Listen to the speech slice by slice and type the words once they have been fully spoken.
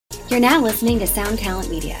You're now listening to Sound Talent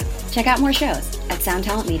Media. Check out more shows at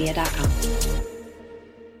soundtalentmedia.com.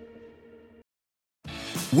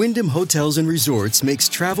 Wyndham Hotels and Resorts makes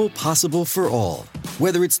travel possible for all.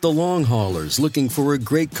 Whether it's the long haulers looking for a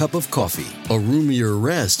great cup of coffee, a roomier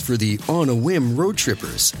rest for the on-a-whim road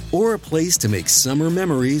trippers, or a place to make summer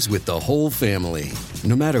memories with the whole family.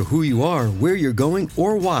 No matter who you are, where you're going,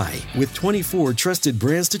 or why, with 24 trusted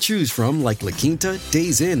brands to choose from like La Quinta,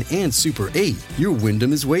 Days Inn, and Super 8, your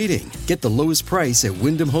Wyndham is waiting. Get the lowest price at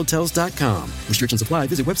WyndhamHotels.com. Restrictions apply.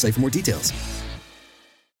 Visit website for more details.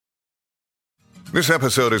 This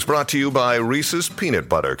episode is brought to you by Reese's Peanut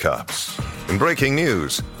Butter Cups. In breaking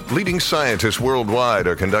news, leading scientists worldwide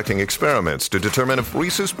are conducting experiments to determine if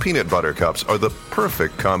Reese's Peanut Butter Cups are the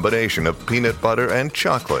perfect combination of peanut butter and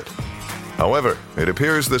chocolate. However, it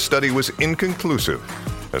appears the study was inconclusive,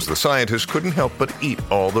 as the scientists couldn't help but eat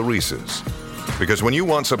all the Reese's. Because when you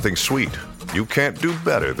want something sweet, you can't do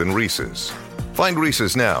better than Reese's. Find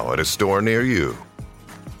Reese's now at a store near you.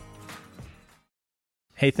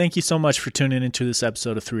 Hey, thank you so much for tuning into this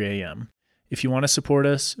episode of 3 a.m. If you want to support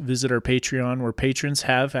us, visit our Patreon, where patrons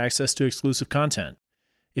have access to exclusive content.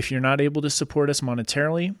 If you're not able to support us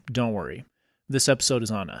monetarily, don't worry. This episode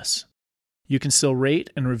is on us. You can still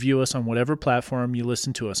rate and review us on whatever platform you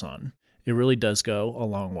listen to us on. It really does go a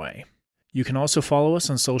long way. You can also follow us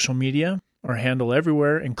on social media. Our handle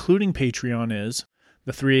everywhere, including Patreon, is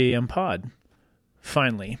the 3 a.m. pod.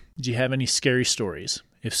 Finally, do you have any scary stories?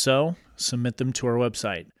 If so, submit them to our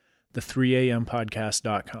website,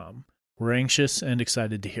 the3ampodcast.com. We're anxious and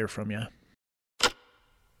excited to hear from you.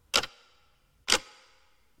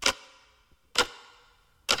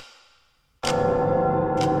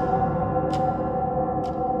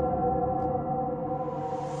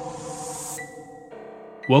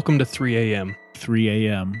 Welcome to 3 a.m. 3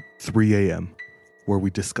 a.m. 3 a.m., where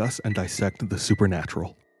we discuss and dissect the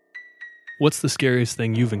supernatural. What's the scariest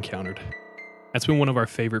thing you've encountered? That's been one of our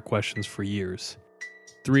favorite questions for years.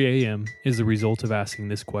 3 a.m. is the result of asking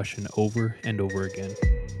this question over and over again.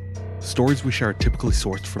 Stories we share are typically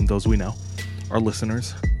sourced from those we know, our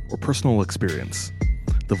listeners, or personal experience,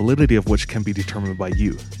 the validity of which can be determined by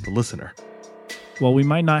you, the listener. While we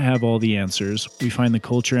might not have all the answers, we find the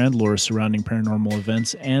culture and lore surrounding paranormal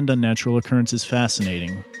events and unnatural occurrences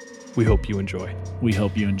fascinating. We hope you enjoy. We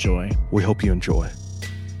hope you enjoy. We hope you enjoy.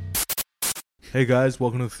 Hey guys,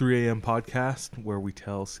 welcome to the 3 a.m. podcast, where we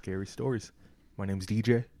tell scary stories. My name's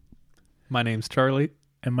DJ. My name's Charlie.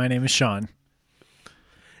 And my name is Sean.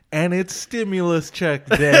 And it's stimulus check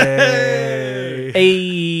day.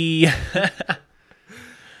 Hey!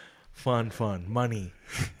 Fun. Money.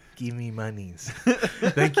 Give me monies.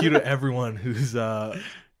 Thank you to everyone who's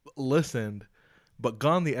listened, but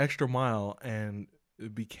gone the extra mile and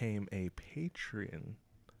became a patron.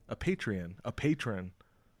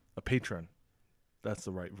 That's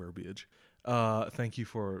the right verbiage. Thank you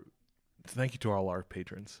to all our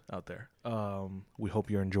patrons out there. We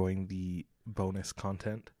hope you're enjoying the bonus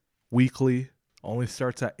content. Weekly only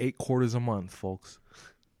starts at $8 a month, folks.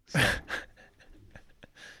 So,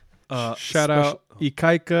 Shout out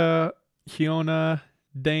Ikaika, Hiona,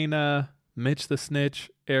 Dana, Mitch the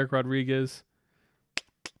Snitch, Eric Rodriguez.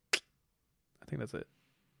 I think that's it.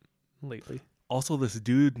 Lately. Also, this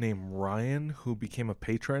dude named Ryan who became a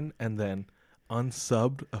patron and then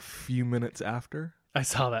unsubbed a few minutes after. I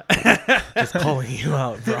saw that. Just calling you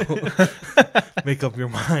out, bro. Make up your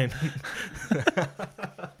mind.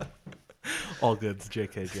 All good. It's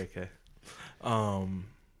JK.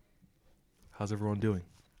 How's everyone doing?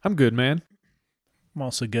 I'm good, man. I'm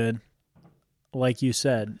also good. Like you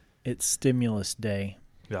said, it's stimulus day.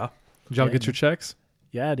 Yeah. Did y'all get your checks?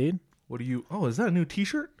 Yeah, dude. What do you... Oh, is that a new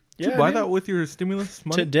t-shirt? Did Yeah, you buy dude. that with your stimulus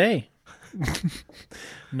money? Today.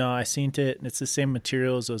 No, I seen it. It's the same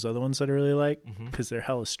material as those other ones that I really like because they're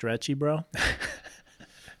hella stretchy, bro.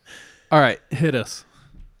 All right, hit us.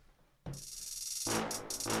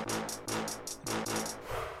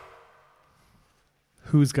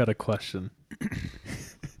 Who's got a question?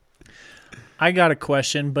 I got a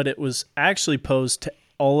question, but it was actually posed to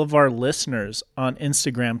all of our listeners on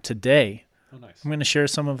Instagram today. Oh, nice. I'm going to share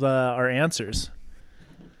some of our answers.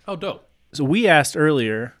 Oh, dope. So we asked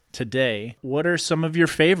earlier today, what are some of your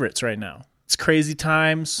favorites right now? It's crazy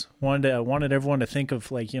times. I wanted everyone to think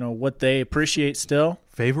of what they appreciate still.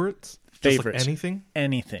 Favorites? Favorites. Just like anything?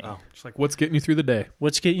 Anything. Oh. Just like, what's getting you through the day?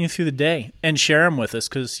 What's getting you through the day? And share them with us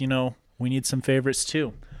because, we need some favorites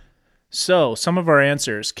too. So some of our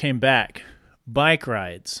answers came back. Bike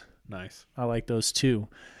rides. Nice. I like those too.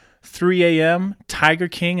 3 a.m., Tiger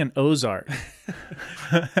King, and Ozark.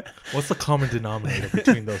 What's the common denominator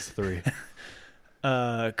between those three?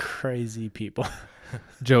 Crazy people.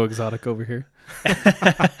 Joe Exotic over here.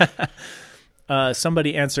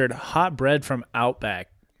 Somebody answered hot bread from Outback.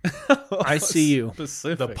 I see you.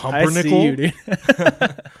 Specific. The I see pumpernickel. you, dude.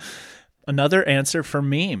 Another answer for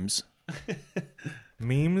memes.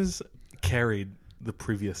 Memes carried the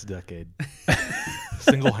previous decade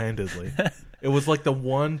single-handedly. It was like the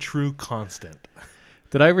one true constant.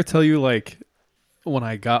 Did I ever tell you, like, when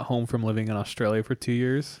I got home from living in Australia for 2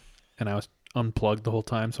 years and I was unplugged the whole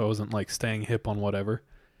time, so I wasn't, like, staying hip on whatever.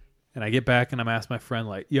 And I get back and I'm asking my friend,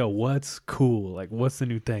 like, yo, what's cool? Like, what's the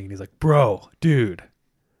new thing? And he's like, bro, dude,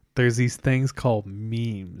 there's these things called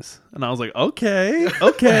memes. And I was like, okay,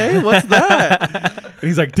 what's that? And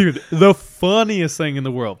he's like, dude, the funniest thing in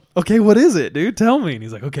the world. Okay, what is it, dude? Tell me. And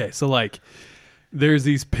he's like, okay, so, like, there's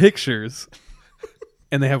these pictures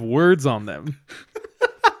and they have words on them.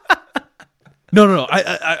 No.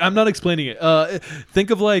 I'm not explaining it. Think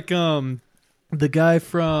of, like, the guy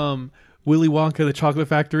from Willy Wonka, the Chocolate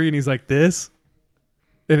Factory, and he's like this.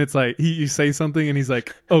 And it's like, you say something and he's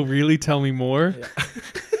like, oh, really? Tell me more. Yeah.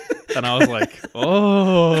 And I was like,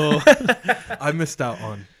 oh. I missed out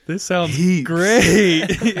on This sounds heaps great.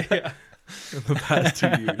 Yeah. in the past 2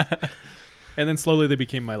 years. And then slowly they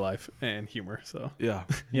became my life and humor. So Yeah.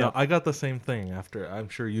 Yeah. No, I got the same thing after. I'm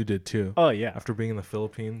sure you did too. Oh, yeah. After being in the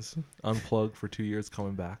Philippines, unplugged for 2 years,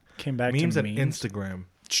 coming back. Came back Memes to and memes. Instagram.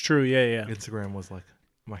 It's true, yeah. Instagram was like,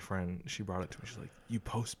 my friend, she brought it to me. She's like, you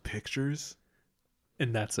post pictures?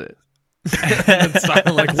 and that's it.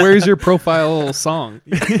 Like, where's your profile song?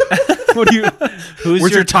 What do you? Who's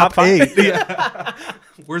Where's your top 5? Yeah.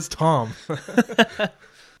 Where's Tom?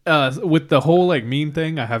 With the whole like meme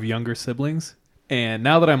thing, I have younger siblings, and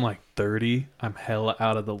now that I'm like 30, I'm hella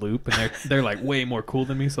out of the loop, and they're like way more cool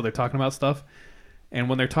than me, so they're talking about stuff. And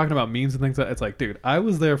when they're talking about memes and things, it's like, dude, I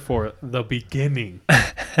was there for the beginning.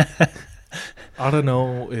 I don't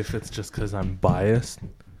know if it's just because I'm biased,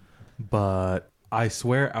 but I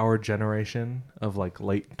swear our generation of like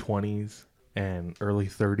late 20s and early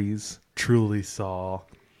 30s truly saw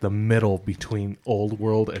the middle between old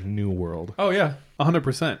world and new world Oh yeah,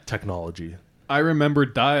 100%. technology. I remember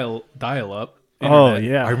dial up. Oh, internet.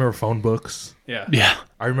 yeah. I remember phone books. yeah, Yeah.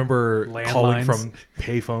 I remember calling Landlines. from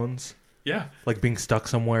payphones, yeah. like being stuck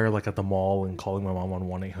somewhere like at the mall and calling my mom on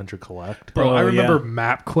 1-800-COLLECT. Bro, Oh, I remember yeah.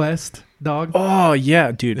 MapQuest, dog. Oh,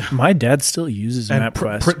 yeah, dude. My dad still uses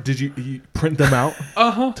MapQuest. Did you print them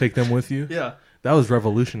out? Take them with you? Yeah. That was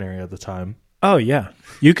revolutionary at the time. Oh, yeah.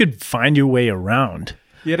 You could find your way around.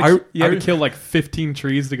 You had to kill like 15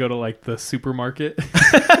 trees to go to like the supermarket. So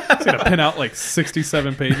you had to pin out like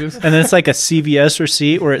 67 pages. And then it's like a CVS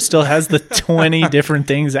receipt where it still has the 20 different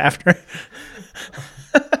things after.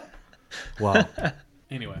 Wow.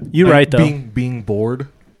 Anyway. You're right, though. Being bored.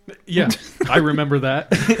 Yeah, I remember that.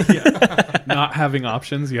 Yeah. Not having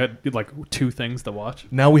options. You had like 2 things to watch.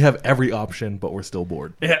 Now we have every option, but we're still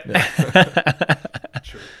bored. Yeah.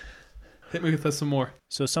 True. Hit me with some more.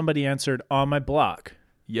 So somebody answered on my block.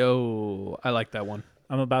 Yo, I like that one.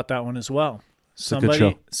 I'm about that one as well. a good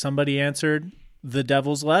show. Somebody answered the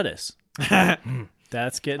devil's lettuce.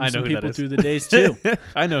 That's getting I know some who people that is. through the days too.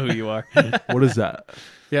 I know who you are. What is that?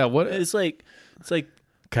 Yeah, what? It's like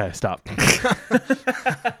Okay, stop.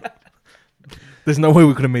 There's no way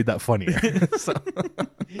we could have made that funnier. It's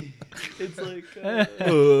like.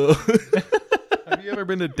 Have you ever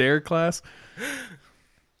been to Dare class?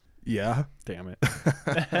 Yeah. Damn it.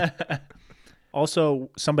 also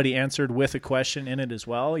somebody answered with a question in it as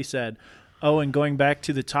well. He said, "Oh, and going back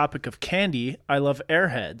to the topic of candy, I love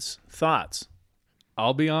Airheads. Thoughts?"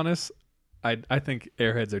 I'll be honest. I think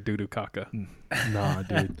Airheads are doo-doo caca. Nah,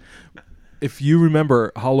 dude. If you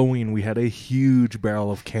remember Halloween, we had a huge barrel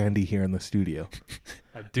of candy here in the studio.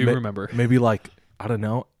 I do remember. Maybe like, I don't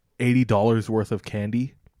know, $80 worth of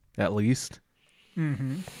candy at least.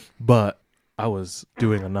 Mm-hmm. But I was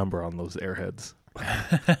doing a number on those Airheads.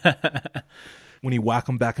 When you whack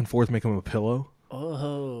them back and forth, make them a pillow.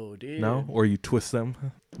 Oh, dude. No? Or you twist them.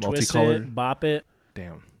 Twist Multicolored. it, bop it.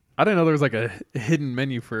 Damn. I didn't know there was like a hidden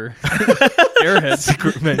menu for Airheads.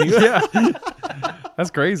 Secret menu. Yeah.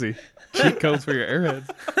 That's crazy. Cheat codes for your Airheads.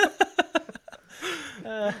 What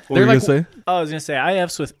They're were you going like- to say? I was gonna say I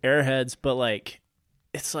F's with Airheads, but like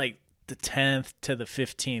it's like the 10th to the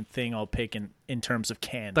 15th thing I'll pick in terms of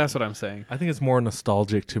candy. That's what I'm saying. I think it's more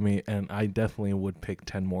nostalgic to me, and I definitely would pick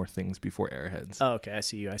 10 more things before Airheads. Oh, okay, I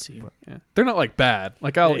see you. Yeah. They're not like bad.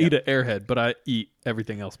 Like I'll Yeah, eat an Airhead, but I eat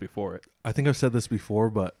everything else before it. I think I've said this before,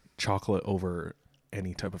 but chocolate over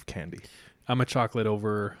any type of candy. I'm a chocolate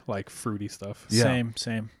over like fruity stuff. Yeah.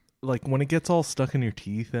 Same. Like when it gets all stuck in your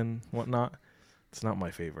teeth and whatnot, it's not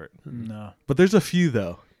my favorite. No. But there's a few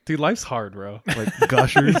though. Dude, life's hard, bro. Like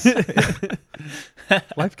gushers.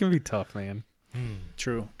 Life can be tough, man.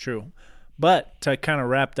 True. But to kind of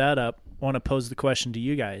wrap that up, I want to pose the question to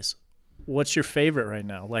you guys. What's your favorite right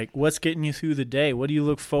now? Like, what's getting you through the day? What do you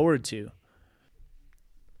look forward to?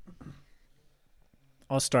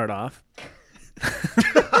 I'll start off.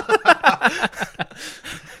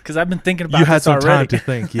 Because I've been thinking about You had this some already. time to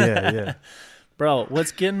think. Yeah. Bro,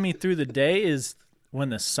 what's getting me through the day is when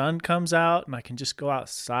the sun comes out and I can just go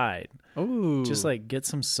outside. Ooh. Just like get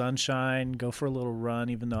some sunshine, go for a little run,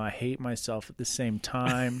 even though I hate myself at the same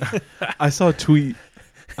time. I saw a tweet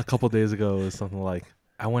a couple days ago. It was something like,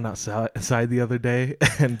 I went outside the other day,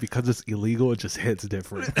 and because it's illegal, it just hits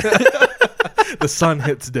different. The sun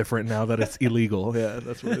hits different now that it's illegal. Yeah,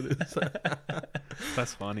 that's what it is.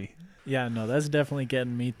 That's funny. Yeah, no, that's definitely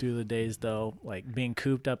getting me through the days, though. Like being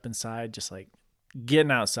cooped up inside, just like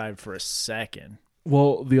getting outside for a second.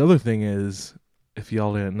 Well, the other thing is, if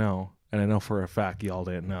y'all didn't know, and I know for a fact y'all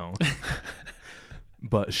didn't know,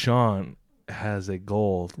 but Sean has a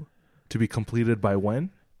goal to be completed by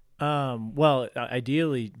when? Well,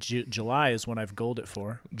 ideally, July is when I've goaled it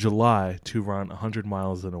for. July, to run 100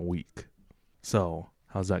 miles in a week. So,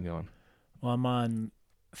 how's that going? Well, I'm on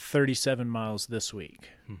 37 miles this week,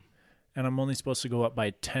 and I'm only supposed to go up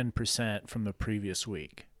by 10% from the previous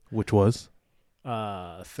week. Which was?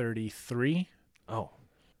 33. Oh,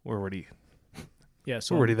 we're already Yeah,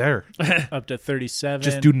 so we're already there. up to 37.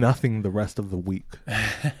 Just do nothing the rest of the week.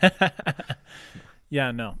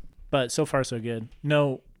 Yeah, no. But so far, so good.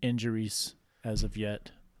 No injuries as of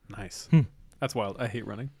yet. Nice. That's wild. I hate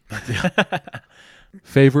running.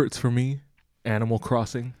 Favorites for me, Animal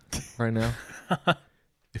Crossing right now.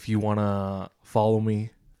 If you want to follow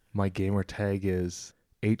me, my gamer tag is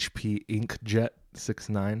HP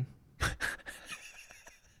Inkjet69.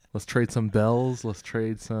 Let's trade some bells. Let's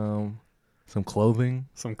trade some clothing.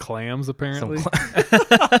 Some clams, apparently.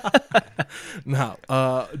 No,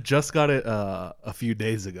 just got it a few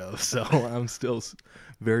days ago, so I'm still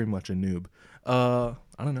very much a noob. I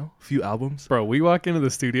don't know, a few albums. Bro, we walk into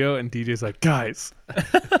the studio and DJ's like, guys,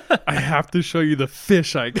 I have to show you the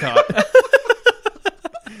fish I caught.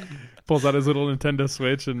 Pulls out his little Nintendo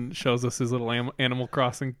Switch and shows us his little Animal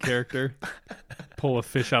Crossing character. Pull a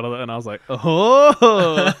fish out of it, and I was like, oh.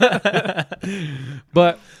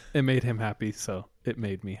 But it made him happy, so it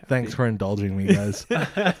made me happy. Thanks for indulging me, guys.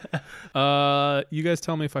 You guys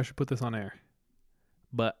tell me if I should put this on air.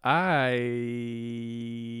 But I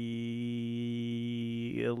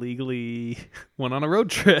illegally went on a road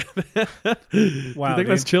trip. Wow, Do you think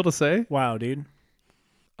that's chill to say? Wow, dude.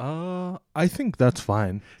 I think that's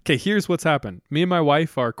fine. Okay, here's what's happened. Me and my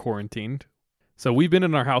wife are quarantined. So we've been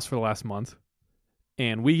in our house for the last month.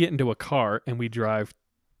 And we get into a car and we drive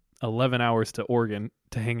 11 hours to Oregon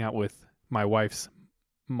to hang out with my wife's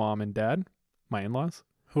mom and dad, my in-laws.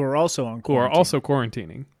 Who are also on Who quarantine. are also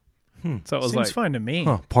quarantining. So it was Seems like, fine to me.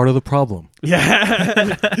 Huh, part of the problem.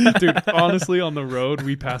 yeah. Dude, honestly, on the road,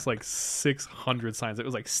 we passed like 600 signs. It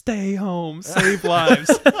was like, stay home, save lives.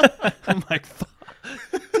 I'm like, fuck,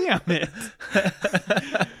 damn it.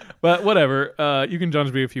 But whatever. You can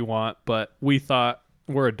judge me if you want, but we thought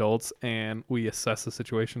we're adults and we assessed the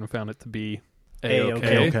situation and found it to be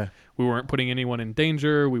A-okay. Okay. We weren't putting anyone in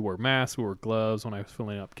danger. We wore masks. We wore gloves when I was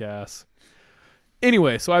filling up gas.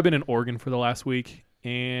 Anyway, so I've been in Oregon for the last week,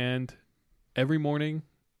 and every morning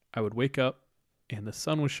I would wake up and the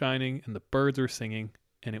sun was shining and the birds were singing,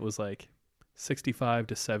 and it was like 65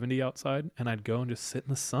 to 70 outside, and I'd go and just sit in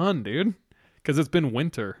the sun, dude, because it's been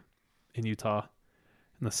winter in Utah,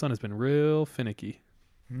 and the sun has been real finicky.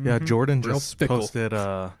 Yeah, Jordan Real just fickle. posted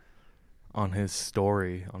on his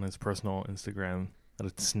story, on his personal Instagram, that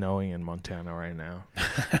it's snowing in Montana right now.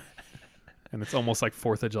 And it's almost like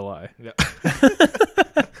 4th of July. Yeah.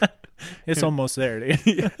 It's almost there,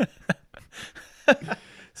 dude.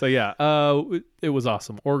 So yeah, it was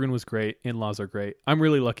awesome. Oregon was great. In-laws are great. I'm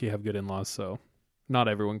really lucky to have good in-laws, so not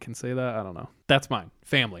everyone can say that. I don't know. That's mine.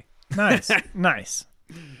 Family. Nice. Nice.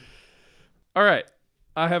 All right.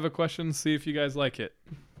 I have a question. See if you guys like it.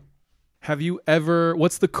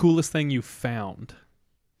 What's the coolest thing you found?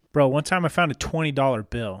 Bro, one time I found a $20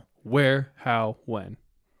 bill. Where, how, when?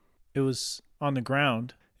 It was on the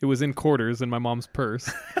ground. It was in quarters in my mom's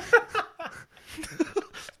purse.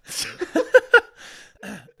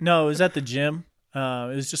 No, it was at the gym.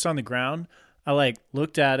 It was just on the ground. I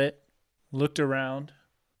looked at it, looked around,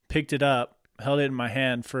 picked it up, held it in my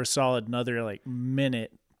hand for a solid another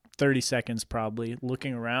minute, 30 seconds probably,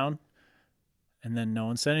 looking around, and then no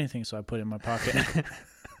one said anything, so I put it in my pocket.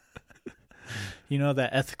 You know that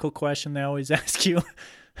ethical question they always ask you?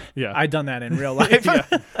 Yeah. I done that in real life. Yeah.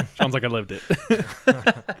 Sounds like I lived it.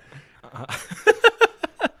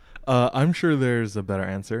 I'm sure there's a better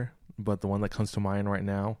answer, but the one that comes to mind right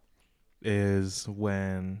now is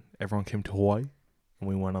when everyone came to Hawaii and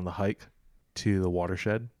we went on the hike to the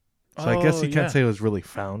watershed. So I guess you can't say it was really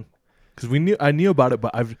found because I knew about it,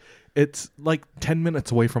 but it's like 10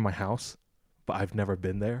 minutes away from my house, but I've never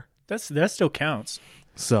been there. That still counts.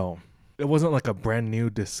 So it wasn't like a brand new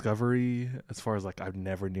discovery as far as like I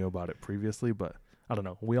never knew about it previously, but I don't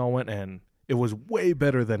know. We all went and it was way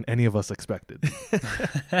better than any of us expected.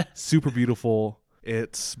 Super beautiful.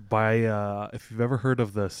 It's by, if you've ever heard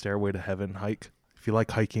of the Stairway to Heaven hike, if you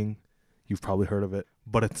like hiking, you've probably heard of it,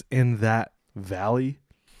 but it's in that valley.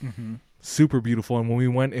 Mm-hmm. Super beautiful. And when we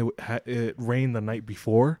went, it rained the night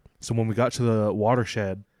before. So when we got to the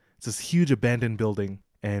watershed, it's this huge abandoned building.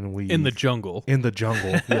 And in the jungle.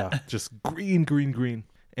 Yeah. Just green.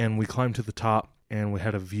 And we climbed to the top and we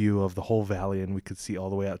had a view of the whole valley and we could see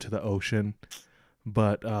all the way out to the ocean.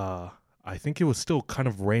 But I think it was still kind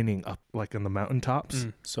of raining up like in the mountaintops.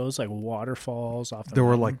 So it was like waterfalls off the There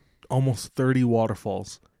were mountain. like almost 30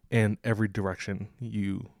 waterfalls in every direction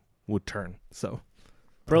you would turn. So,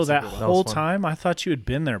 bro, that was whole fun. time I thought you had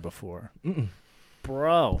been there before.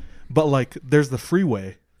 Bro. But like there's the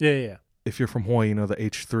freeway. Yeah. If you're from Hawaii, you know, the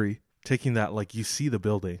H3, taking that, like, you see the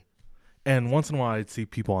building. And once in a while, I'd see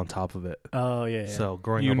people on top of it. Oh, yeah. So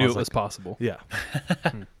growing You up, knew I it was was like, possible. yeah,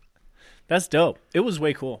 That's dope. It was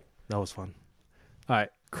way cool. that was fun. All right.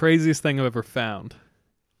 Craziest thing I've ever found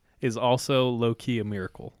is also low-key a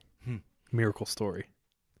miracle. Miracle story.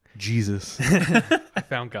 Jesus. I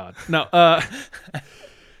found God. No.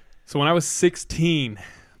 So when I was 16,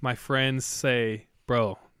 my friends say,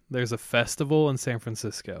 bro, there's a festival in San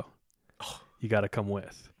Francisco. You got to come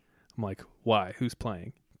with. I'm like, why? Who's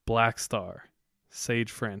playing? Black Star, Sage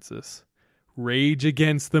Francis, Rage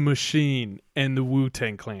Against the Machine, and the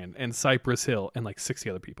Wu-Tang Clan, and Cypress Hill, and like 60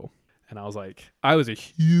 other people. And I was like, I was a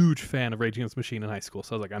huge fan of Rage Against the Machine in high school.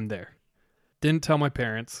 So I was like, I'm there. Didn't tell my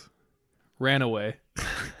parents. Ran away.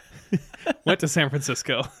 Went to San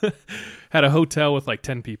Francisco. Had a hotel with like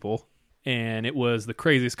 10 people. And it was the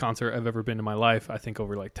craziest concert I've ever been in my life. I think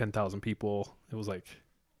over like 10,000 people.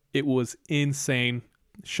 It was insane.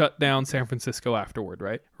 Shut down San Francisco afterward,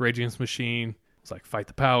 right? Rage Against the Machine was like Fight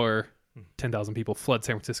the Power. 10,000 people flood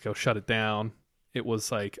San Francisco, shut it down. It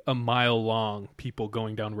was like a mile long, people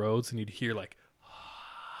going down roads, and you'd hear like,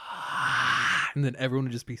 and then everyone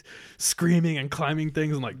would just be screaming and climbing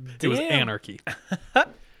things, and like it was anarchy.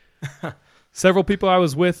 Several people I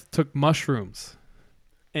was with took mushrooms,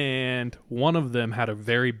 and one of them had a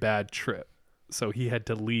very bad trip, so he had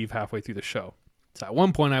to leave halfway through the show. So at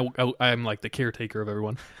one point, I'm like the caretaker of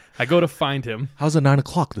everyone. I go to find him. How's it 9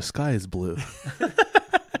 o'clock? The sky is blue.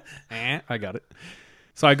 I got it.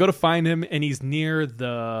 So I go to find him, and he's near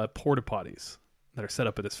the porta potties that are set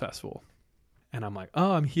up at this festival. And I'm like,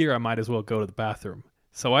 oh, I'm here. I might as well go to the bathroom.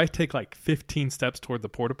 So I take like 15 steps toward the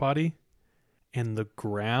porta potty, and the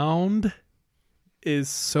ground is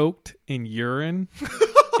soaked in urine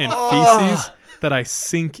and feces that I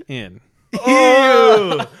sink in.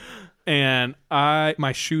 Ew! And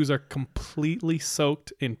my shoes are completely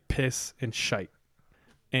soaked in piss and shite.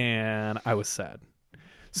 And I was sad.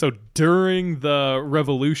 So during the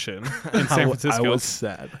revolution in San Francisco, I was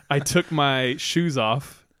sad. I took my shoes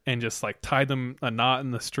off and just like tied them a knot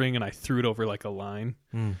in the string, and I threw it over like a line.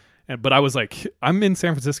 But I was like, I'm in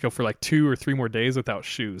San Francisco for like 2 or 3 more days without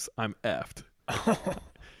shoes. I'm effed.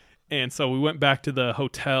 And so we went back to the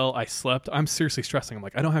hotel. I slept. I'm seriously stressing. I'm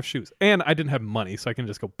like, I don't have shoes. And I didn't have money, so I can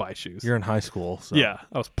just go buy shoes. You're in high school. So. Yeah,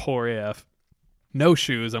 I was poor AF. No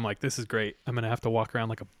shoes. I'm like, this is great. I'm going to have to walk around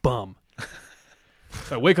like a bum.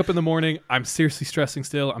 So I wake up in the morning. I'm seriously stressing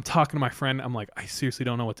still. I'm talking to my friend. I'm like, I seriously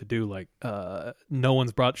don't know what to do. Like, no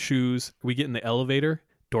one's brought shoes. We get in the elevator.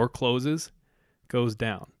 Door closes. Goes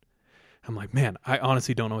down. I'm like, man, I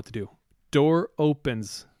honestly don't know what to do. Door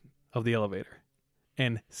opens of the elevator.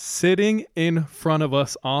 And sitting in front of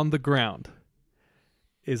us on the ground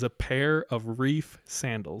is a pair of Reef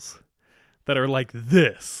sandals that are like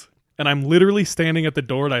this. And I'm literally standing at the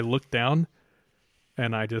door, and I look down,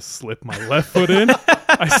 and I just slip my left foot in.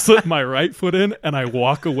 I slip my right foot in, and I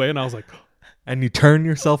walk away, and I was like... And you turn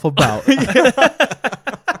yourself about.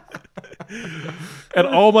 And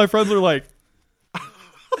all my friends are like...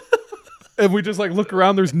 And we just like look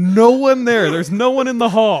around. There's no one there. There's no one in the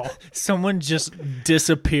hall. Someone just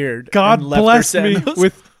disappeared. God and left bless their me sandals.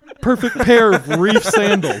 with perfect pair of Reef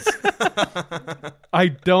sandals. I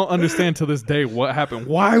don't understand to this day what happened.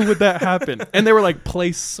 Why would that happen? And they were like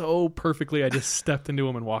placed so perfectly. I just stepped into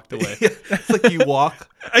them and walked away. It's like you walk.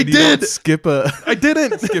 I did. I didn't skip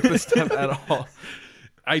skip a step at all.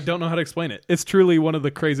 I don't know how to explain it. It's truly one of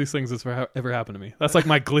the craziest things that's ever happened to me. That's like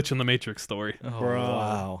my glitch in the Matrix story. Oh,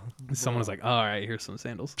 wow. Someone was like, all right, here's some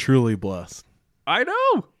sandals. Truly blessed. I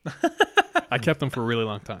know. I kept them for a really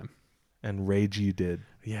long time. And rage you did.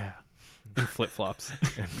 Yeah. And flip-flops.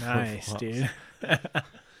 Nice, dude.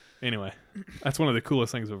 Anyway, that's one of the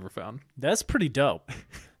coolest things I've ever found. That's pretty dope.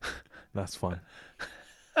 That's fun.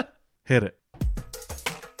 Hit it.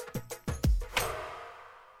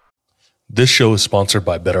 This show is sponsored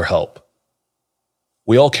by BetterHelp.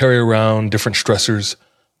 We all carry around different stressors,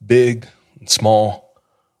 big and small.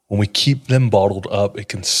 When we keep them bottled up, it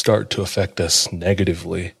can start to affect us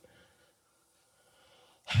negatively.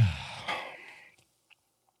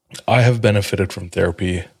 I have benefited from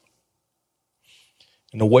therapy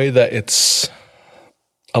in a way that it's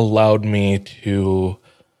allowed me to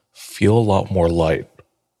feel a lot more lightness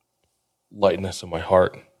in my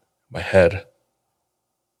heart, my head,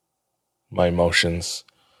 my emotions.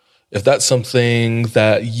 If that's something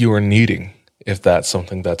that you are needing, if that's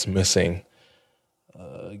something that's missing,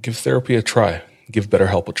 give therapy a try. Give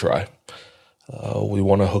BetterHelp a try. We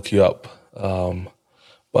want to hook you up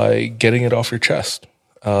by getting it off your chest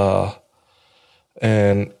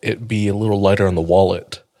and it be a little lighter on the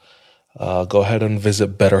wallet. Go ahead and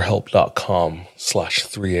visit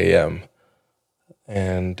betterhelp.com/3am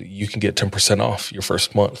and you can get 10% off your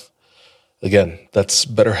first month. Again, that's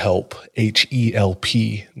BetterHelp,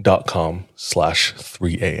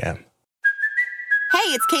 HELP.com/3am. Hey,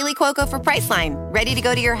 it's Kaylee Cuoco for Priceline. Ready to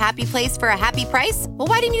go to your happy place for a happy price? Well,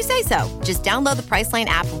 why didn't you say so? Just download the Priceline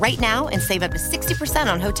app right now and save up to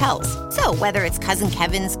 60% on hotels. So whether it's Cousin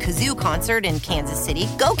Kevin's Kazoo Concert in Kansas City,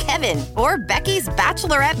 go Kevin, or Becky's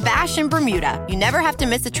Bachelorette Bash in Bermuda, you never have to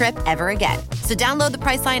miss a trip ever again. So download the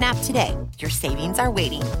Priceline app today. Your savings are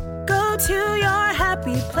waiting. Go to your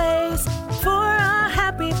happy place for a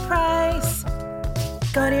happy price.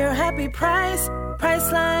 Go to your happy price,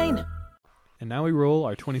 Priceline. And now we roll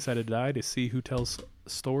our 20-sided die to see who tells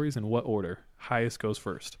stories in what order. Highest goes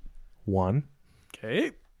first. 1.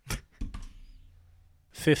 Okay.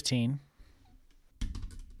 15.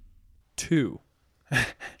 2.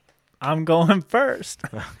 I'm going first.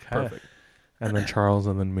 Okay. Perfect. And then Charles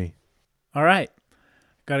and then me. All right.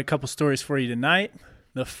 Got a couple stories for you tonight.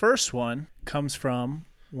 The first one comes from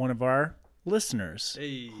one of our listeners.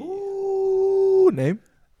 Hey. Ooh, name?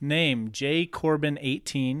 Name J Corbin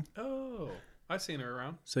 18. Oh, I've seen her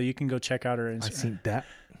around. So you can go check out her I Instagram. seen that.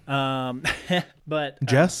 But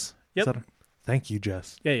Jess? yep. Thank you,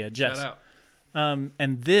 Jess. Yeah, Jess. Shout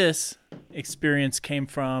And this experience came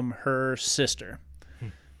from her sister,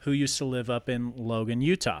 who used to live up in Logan,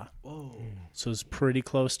 Utah. Whoa. So it's pretty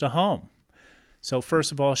close to home. So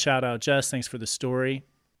first of all, shout out Jess. Thanks for the story.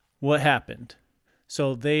 What happened?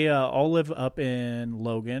 So they all live up in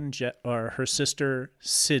Logan, or her sister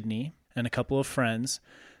Sydney and a couple of friends.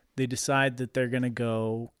 They decide that they're going to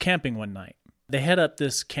go camping one night. They head up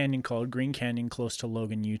this canyon called Green Canyon close to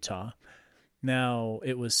Logan, Utah. Now,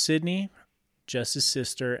 it was Sydney, Jess's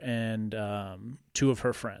sister, and 2 of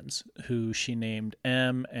her friends, who she named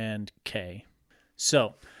M and K.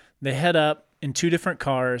 So they head up in 2 different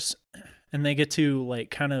cars, and they get to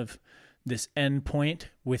like kind of this end point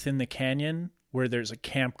within the canyon where there's a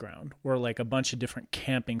campground or like a bunch of different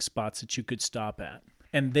camping spots that you could stop at.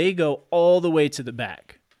 And they go all the way to the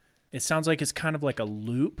back. It sounds like it's kind of like a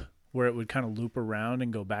loop where it would kind of loop around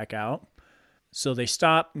and go back out. So they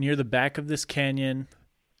stop near the back of this canyon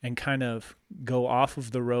and kind of go off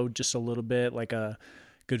of the road just a little bit, like a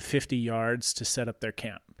good 50 yards to set up their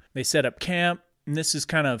camp. They set up camp, and this is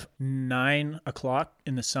kind of 9 o'clock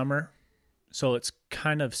in the summer. So it's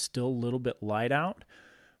kind of still a little bit light out.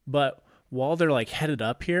 But while they're like headed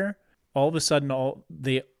up here, all of a sudden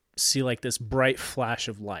they see like this bright flash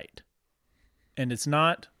of light. And it's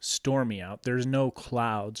not stormy out. There's no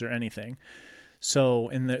clouds or anything. So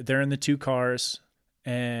they're in the 2 cars,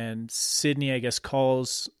 and Sydney, I guess,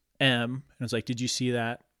 calls M and was like, "Did you see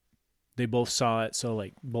that?" They both saw it. So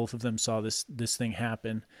like both of them saw this thing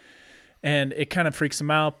happen. And it kind of freaks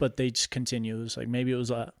them out, but they just continue. It was like maybe it was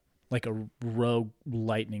a rogue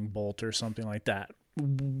lightning bolt or something like that.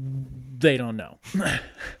 They don't know.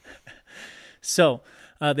 So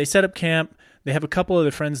they set up camp. They have a couple of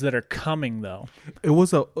their friends that are coming, though. It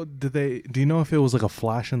was do you know if it was like a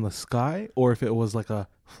flash in the sky or if it was like a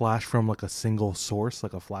flash from like a single source,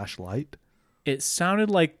 like a flashlight? It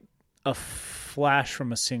sounded like a flash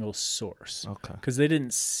from a single source. Okay. Because they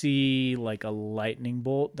didn't see like a lightning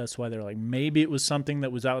bolt. That's why they're like, maybe it was something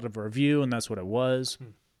that was out of our view, and that's what it was.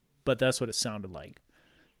 But that's what it sounded like.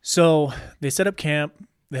 So they set up camp.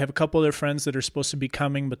 They have a couple of their friends that are supposed to be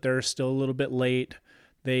coming, but they're still a little bit late.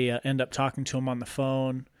 They end up talking to them on the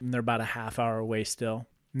phone, and they're about a half hour away still.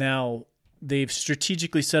 Now, they've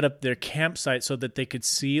strategically set up their campsite so that they could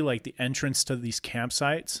see like the entrance to these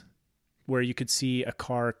campsites, where you could see a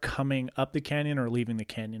car coming up the canyon or leaving the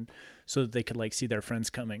canyon, so that they could like see their friends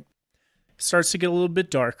coming. It starts to get a little bit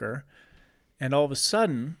darker, and all of a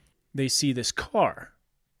sudden they see this car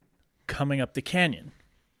coming up the canyon.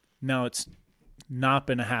 Now, it's not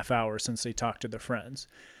been a half hour since they talked to their friends,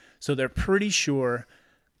 so they're pretty sure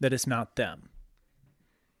that it's not them.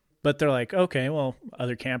 But they're like, okay, well,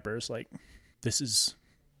 other campers, like, this is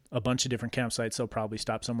a bunch of different campsites, they'll probably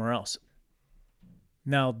stop somewhere else.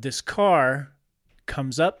 Now, this car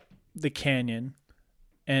comes up the canyon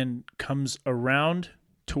and comes around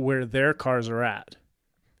to where their cars are at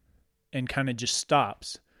and kind of just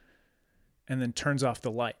stops and then turns off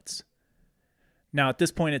the lights. Now, at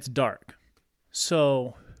this point, it's dark,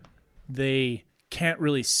 so they can't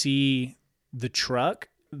really see the truck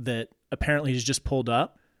that apparently has just pulled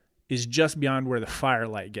up is just beyond where the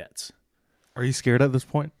firelight gets. Are you scared at this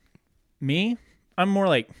point? Me? I'm more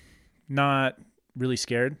like not really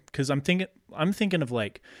scared, because I'm thinking of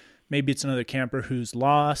like maybe it's another camper who's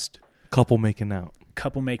lost, Couple making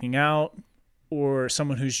out, or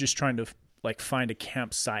someone who's just trying to like find a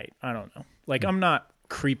campsite. I don't know. Like, I'm not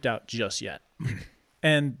creeped out just yet.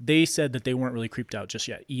 And they said that they weren't really creeped out just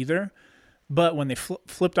yet either. But when they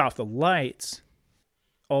flipped off the lights,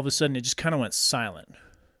 all of a sudden it just kind of went silent.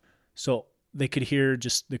 So they could hear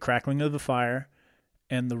just the crackling of the fire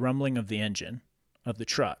and the rumbling of the engine of the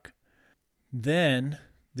truck. Then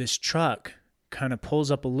this truck kind of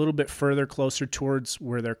pulls up a little bit further closer towards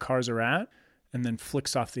where their cars are at and then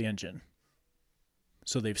flicks off the engine.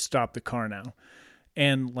 So they've stopped the car now.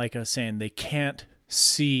 And like I was saying, they can't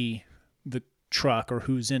see the truck or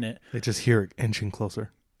who's in it. They just hear it inching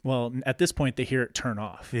closer. Well, at this point, they hear it turn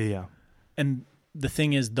off. Yeah. And the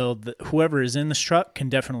thing is, though, that whoever is in this truck can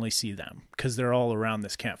definitely see them because they're all around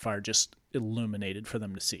this campfire, just illuminated for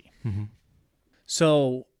them to see. Mm-hmm.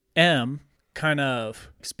 So M kind of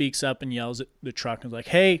speaks up and yells at the truck and is like,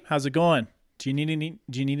 "Hey, how's it going? Do you need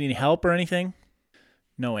any help or anything?"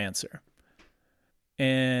 No answer.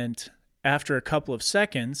 And after a couple of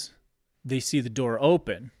seconds, they see the door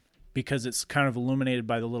open because it's kind of illuminated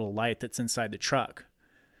by the little light that's inside the truck.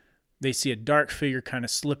 They see a dark figure kind of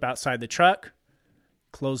slip outside the truck,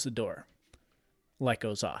 close the door. Light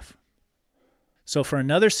goes off. So for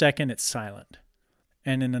another second, it's silent.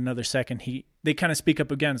 And in another second, they kind of speak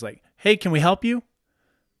up again. It's like, "Hey, can we help you?"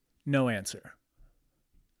 No answer.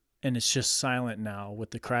 And it's just silent now with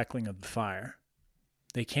the crackling of the fire.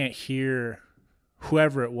 They can't hear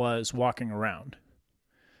whoever it was walking around.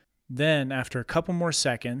 Then, after a couple more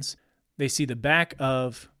seconds, they see the back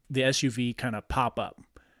of the SUV kind of pop up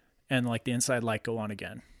and like the inside light go on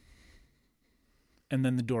again. And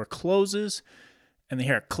then the door closes and they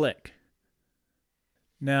hear a click.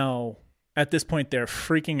 Now, at this point, they're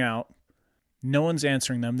freaking out. No one's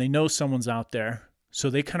answering them. They know someone's out there. So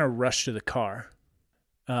they kind of rush to the car,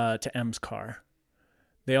 to M's car.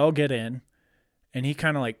 They all get in and he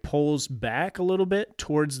kind of like pulls back a little bit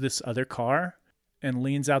towards this other car and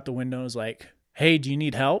leans out the window and is like, "Hey, do you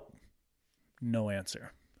need help?" No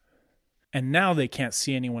answer. And now they can't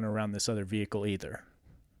see anyone around this other vehicle either.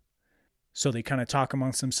 So they kind of talk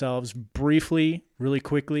amongst themselves briefly, really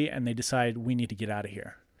quickly, and they decide we need to get out of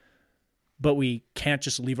here. But we can't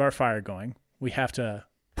just leave our fire going. We have to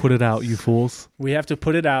put it out, you fools. We have to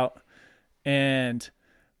put it out. And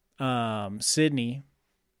Sydney,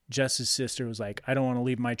 Jess's sister, was like, "I don't want to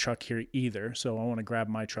leave my truck here either, so I want to grab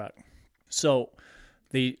my truck." So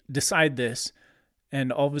they decide this,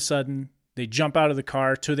 and all of a sudden they jump out of the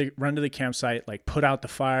car, they run to the campsite, like put out the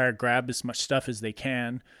fire, grab as much stuff as they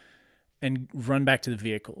can, and run back to the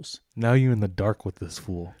vehicles. Now you're in the dark with this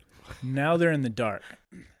fool. Now they're in the dark.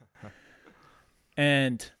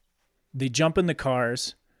 And they jump in the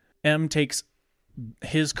cars. M takes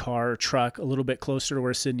his car or truck a little bit closer to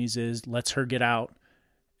where Sydney's is, lets her get out,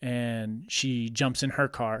 and she jumps in her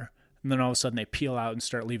car. And then all of a sudden they peel out and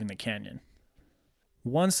start leaving the canyon.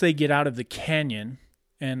 Once they get out of the canyon,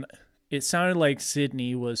 and it sounded like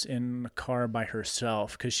Sydney was in the car by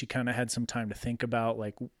herself because she kind of had some time to think about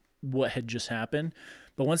like what had just happened.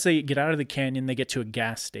 But once they get out of the canyon, they get to a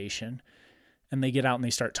gas station and they get out and they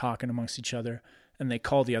start talking amongst each other, and they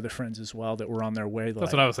call the other friends as well that were on their way.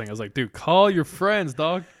 That's what I was saying. I was like, dude, call your friends,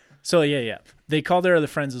 dog. So yeah. They call their other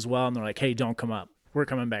friends as well, and they're like, hey, don't come up. We're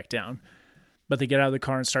coming back down. But they get out of the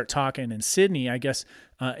car and start talking. And Sydney, I guess,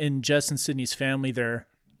 in Jess and Sydney's family, they're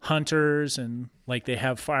hunters and like they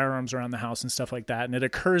have firearms around the house and stuff like that. And it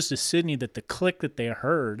occurs to Sydney that the click that they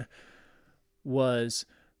heard was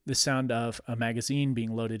the sound of a magazine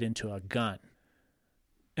being loaded into a gun.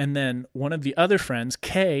 And then one of the other friends,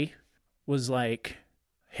 Kay, was like,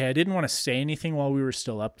 hey, I didn't want to say anything while we were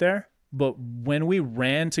still up there, but when we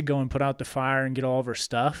ran to go and put out the fire and get all of our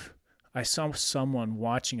stuff, I saw someone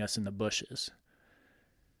watching us in the bushes.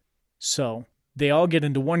 So they all get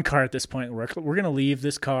into one car at this point. We're going to leave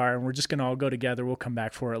this car and we're just going to all go together. We'll come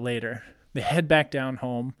back for it later. They head back down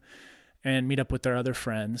home and meet up with their other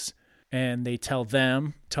friends. And they tell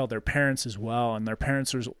their parents as well. And their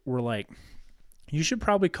parents were like, you should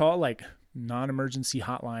probably call like non-emergency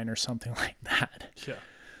hotline or something like that. Yeah.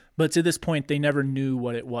 But to this point, they never knew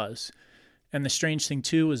what it was. And the strange thing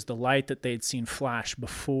too was the light that they'd seen flash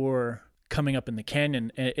before coming up in the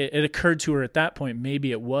canyon. It occurred to her at that point,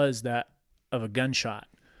 maybe it was that of a gunshot,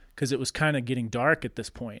 because it was kind of getting dark at this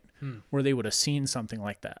point where they would have seen something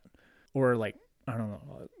like that. Or like, I don't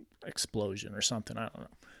know, explosion or something. I don't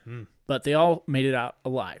know. But they all made it out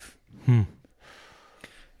alive. And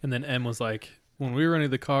then Em was like, when we were running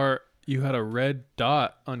the car, you had a red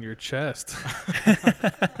dot on your chest.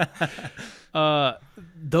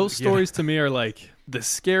 Those stories to me are like the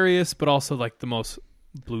scariest, but also like the most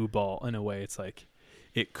blue ball in a way. It's like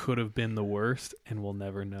it could have been the worst and we'll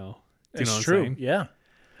never know. Do you know what I'm saying? Yeah.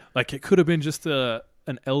 Like it could have been just an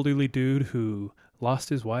elderly dude who lost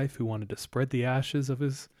his wife, who wanted to spread the ashes of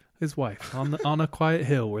his wife on a quiet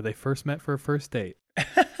hill where they first met for a first date.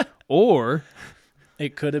 Or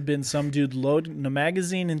it could have been some dude loading a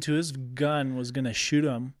magazine into his gun, was going to shoot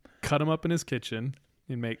him, cut him up in his kitchen,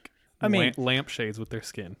 and make lampshades with their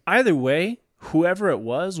skin. Either way, whoever it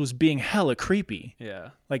was being hella creepy. Yeah.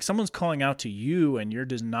 Like someone's calling out to you and you're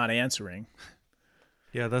just not answering.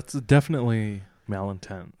 Yeah, that's definitely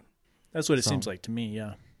malintent. That's what it seems like to me,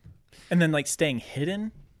 yeah. And then like staying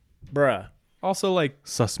hidden, bruh. Also like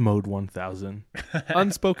sus mode 1000.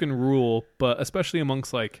 Unspoken rule, but especially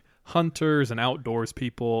amongst like hunters and outdoors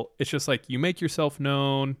people, it's just like you make yourself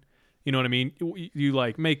known, you know what I mean? You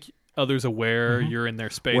like make others aware you're in their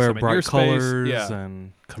space. Wear I'm in bright your colors space. Yeah.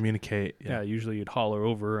 and communicate. Yeah, usually you'd holler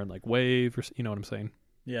over and like wave, or you know what I'm saying?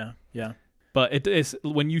 Yeah. But it is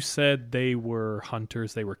when you said they were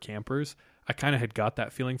hunters, they were campers, I kind of had got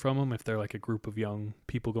that feeling from them if they're like a group of young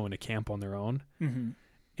people going to camp on their own.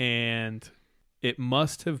 Mm-hmm. And it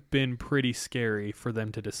must have been pretty scary for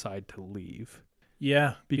them to decide to leave.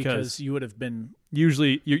 Yeah, because you would have been...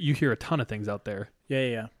 Usually you hear a ton of things out there.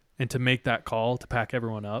 Yeah. And to make that call, to pack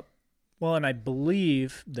everyone up. Well, and I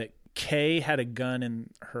believe that Kay had a gun in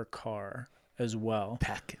her car as well.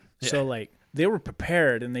 Packing. So, like, they were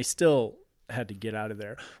prepared and they still had to get out of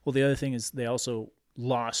there. Well, the other thing is they also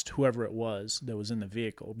lost whoever it was that was in the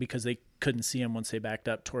vehicle because they couldn't see him once they backed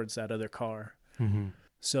up towards that other car. Mm-hmm.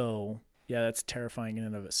 So, yeah, that's terrifying in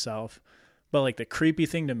and of itself. But, like, the creepy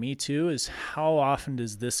thing to me, too, is how often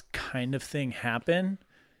does this kind of thing happen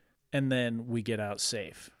and then we get out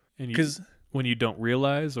safe? Because when you don't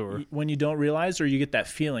realize, or when you don't realize, or you get that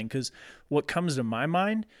feeling. Because what comes to my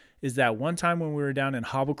mind is that one time when we were down in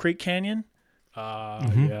Hobble Creek Canyon.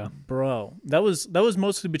 Yeah, bro, that was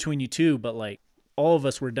mostly between you two, but like all of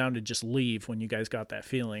us were down to just leave when you guys got that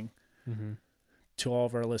feeling. Mm-hmm. To all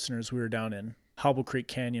of our listeners, we were down in Hobble Creek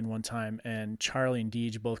Canyon one time, and Charlie and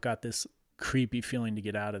Deej both got this creepy feeling to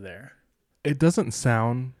get out of there. It doesn't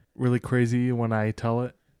sound really crazy when I tell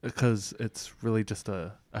it, because it's really just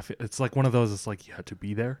it's like one of those, it's like you had to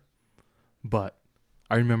be there. But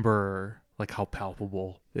I remember like how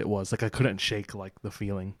palpable it was. Like I couldn't shake like the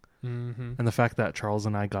feeling. Mm-hmm. And the fact that Charles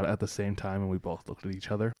and I got it at the same time and we both looked at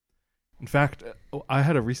each other. In fact, I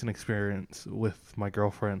had a recent experience with my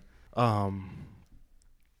girlfriend. Not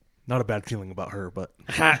a bad feeling about her, but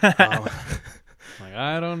like,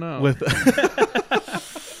 I don't know.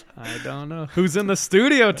 I don't know who's in the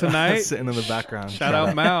studio tonight. Sitting in the background. Shout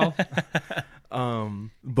out Mal.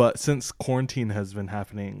 But since quarantine has been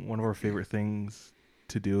happening, one of our favorite things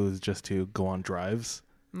to do is just to go on drives.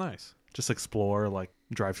 Nice. Just explore, like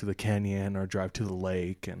drive to the canyon or drive to the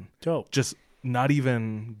lake, and dope. Just not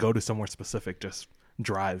even go to somewhere specific. Just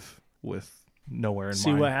drive with nowhere in mind.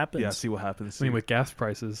 See what happens. Yeah, see what happens. I mean, with gas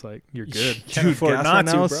prices, like you're good. Dude, afford gas not right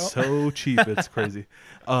to, now bro. is so cheap. It's crazy.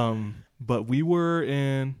 But we were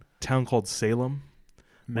in a town called Salem,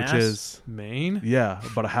 which is Maine. Yeah,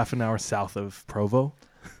 about a half an hour south of Provo.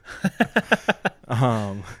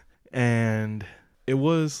 And it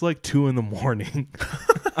was like 2 a.m.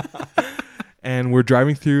 And we're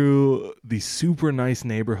driving through these super nice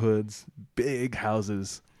neighborhoods, big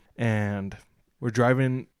houses, and we're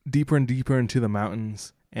driving deeper and deeper into the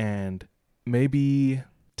mountains. And maybe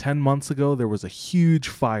 10 months ago, there was a huge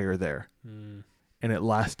fire there. And it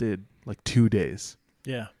lasted like 2 days.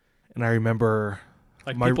 Yeah. And I remember...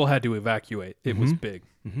 Like people had to evacuate. It was big.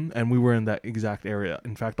 And we were in that exact area.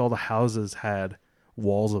 In fact, all the houses had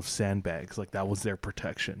walls of sandbags. Like that was their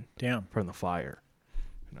protection. Damn. From the fire.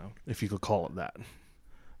 You know, if you could call it that.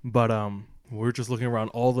 But we're just looking around.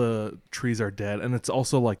 All the trees are dead. And it's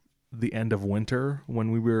also like the end of winter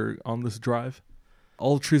when we were on this drive.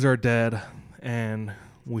 All the trees are dead. And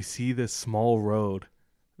we see this small road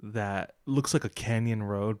that looks like a canyon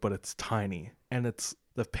road, but it's tiny. And it's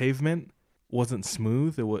the pavement wasn't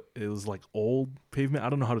smooth. It was like old pavement. I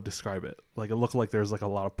don't know how to describe it. Like it looked like there's like a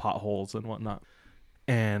lot of potholes and whatnot.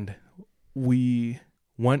 And we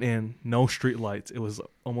went in, no street lights. It was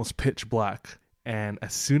almost pitch black. And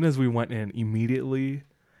as soon as we went in, immediately,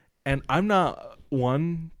 and I'm not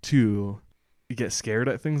one to get scared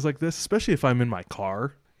at things like this, especially if I'm in my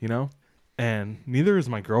car, you know? And neither is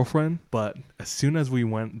my girlfriend. But as soon as we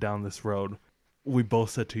went down this road, we both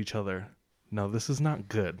said to each other, no, this is not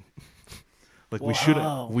good. Like we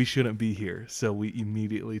shouldn't be here. So we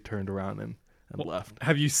immediately turned around and left.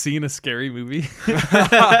 Have you seen a scary movie?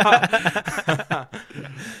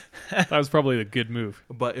 That was probably a good move.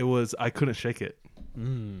 But I couldn't shake it.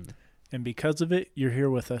 And because of it, you're here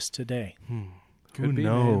with us today. Who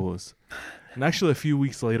knows? And actually, a few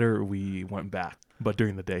weeks later, we went back, but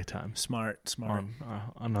during the daytime. Smart. On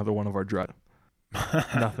another one of our drives.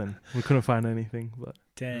 Nothing. We couldn't find anything. But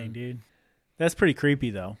dang, dude. That's pretty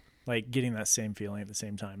creepy, though. Like, getting that same feeling at the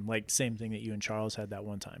same time. Like, same thing that you and Charles had that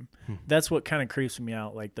one time. That's what kind of creeps me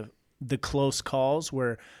out. Like, the close calls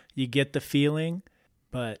where you get the feeling,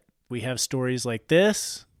 but we have stories like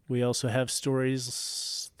this. We also have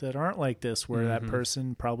stories that aren't like this where that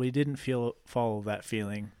person probably didn't follow that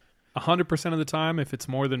feeling. 100% of the time, if it's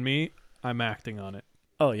more than me, I'm acting on it.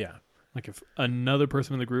 Oh, yeah. Like, if another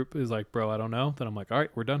person in the group is like, bro, I don't know, then I'm like, all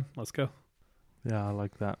right, we're done. Let's go. Yeah, I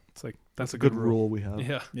like that. It's like, that's a good rule we have.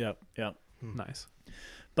 Yeah. Yep. Nice.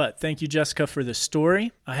 But thank you, Jessica, for the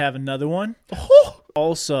story. I have another one.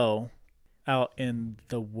 Also out in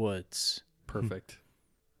the woods. Perfect.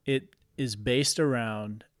 It is based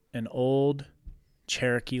around an old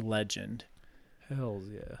Cherokee legend. Hells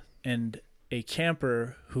yeah. And a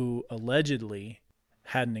camper who allegedly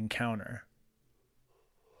had an encounter.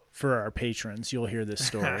 For our patrons, you'll hear this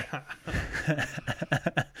story.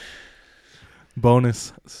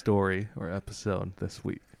 Bonus story or episode this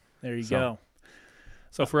week. There you go.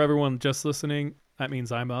 So for everyone just listening, that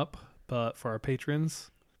means I'm up. But for our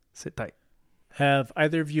patrons, sit tight. Have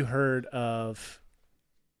either of you heard of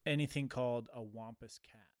anything called a Wampus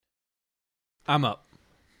cat? I'm up.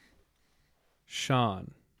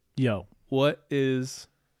 Sean. Yo. What is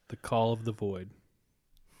the Call of the Void?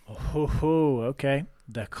 Oh, okay.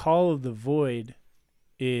 The Call of the Void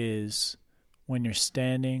is when you're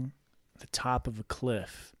standing at the top of a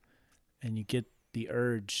cliff and you get the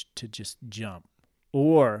urge to just jump.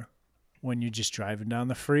 Or when you're just driving down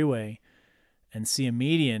the freeway and see a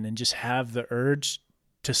median and just have the urge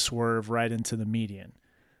to swerve right into the median.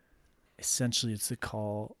 Essentially, it's the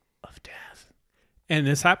call of death. And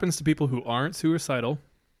this happens to people who aren't suicidal,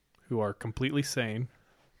 who are completely sane,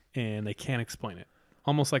 and they can't explain it.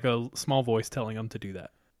 Almost like a small voice telling them to do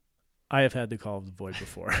that. I have had the Call of the Void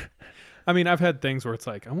before. I mean, I've had things where it's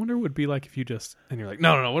like, I wonder what it would be like if you just, and you're like,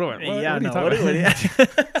 no, what are you talking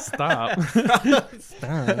about? Stop.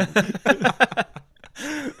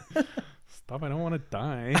 Stop, I don't want to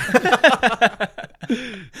die.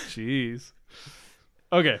 Jeez.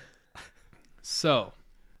 Okay. So,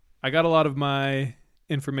 I got a lot of my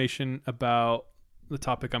information about the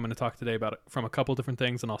topic I'm going to talk today about from a couple different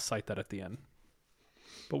things, and I'll cite that at the end.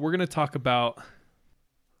 But we're going to talk about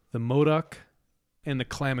the Modoc and the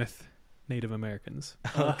Klamath Native Americans.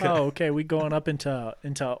 Okay. Oh, okay. We going up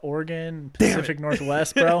into Oregon, Pacific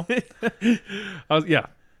Northwest, bro? Yeah.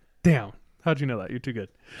 Damn. How'd you know that? You're too good.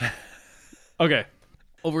 Okay.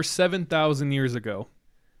 Over 7,000 years ago,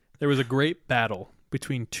 there was a great battle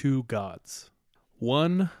between two gods.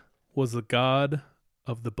 One was the god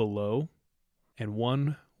of the below, and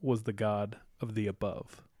one was the god of the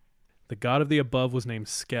above. The god of the above was named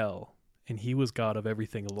Skell, and he was god of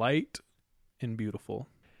everything light and beautiful.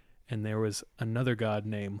 And there was another god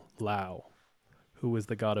named Lao, who was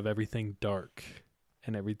the god of everything dark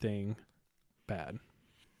and everything bad.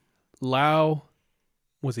 Lao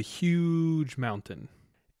was a huge mountain,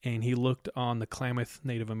 and he looked on the Klamath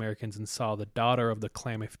Native Americans and saw the daughter of the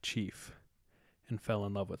Klamath chief and fell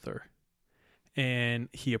in love with her. And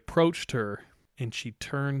he approached her, and she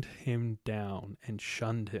turned him down and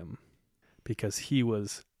shunned him because he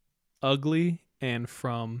was ugly and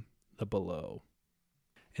from the below.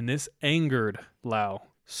 And this angered Lau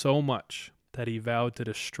so much that he vowed to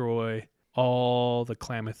destroy all the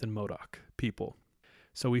Klamath and Modoc people.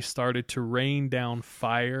 So he started to rain down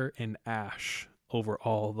fire and ash over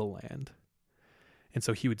all the land. And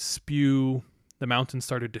so he would spew, the mountain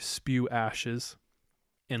started to spew ashes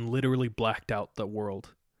and literally blacked out the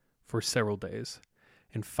world for several days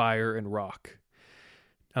in fire and rock.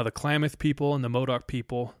 Now the Klamath people and the Modoc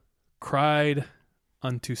people cried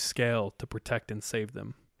unto Scale to protect and save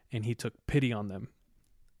them. And he took pity on them.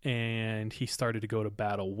 And he started to go to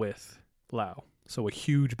battle with Lau. So a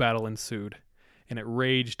huge battle ensued. And it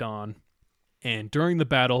raged on. And during the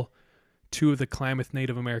battle, 2 of the Klamath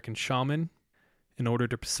Native American shaman, in order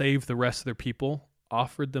to save the rest of their people,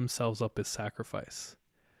 offered themselves up as sacrifice,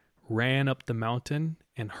 ran up the mountain,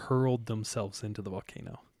 and hurled themselves into the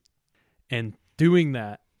volcano. And doing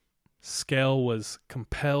that, Scale was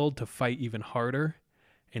compelled to fight even harder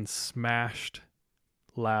and smashed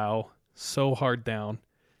Lau so hard down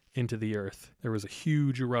into the earth. There was a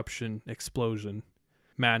huge eruption, explosion,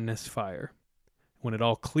 madness, fire. When it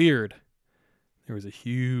all cleared, there was a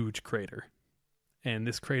huge crater. And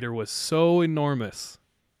this crater was so enormous.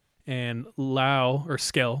 And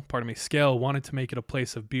Scale wanted to make it a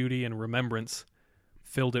place of beauty and remembrance,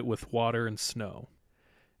 filled it with water and snow.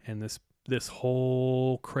 And this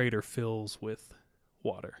whole crater fills with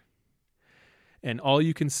water. And all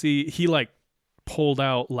you can see, he pulled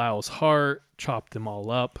out Lau's heart, chopped them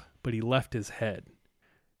all up, but he left his head.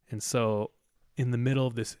 And so in the middle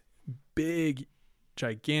of this big,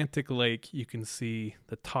 gigantic lake, you can see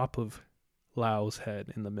the top of Lau's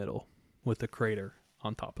head in the middle with a crater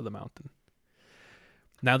on top of the mountain.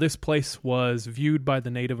 Now this place was viewed by the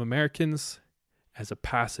Native Americans as a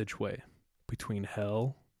passageway between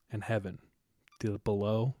hell and heaven, the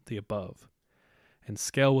below, the above. And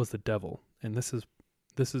Scale was the devil. And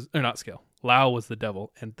Lau was the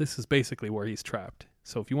devil, and this is basically where he's trapped.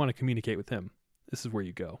 So if you want to communicate with him, this is where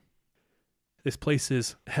you go. This place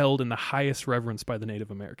is held in the highest reverence by the Native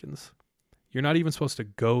Americans. You're not even supposed to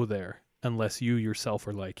go there unless you yourself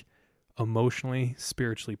are emotionally,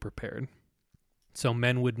 spiritually prepared. So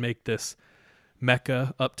men would make this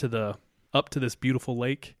Mecca up to this beautiful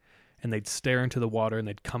lake, and they'd stare into the water, and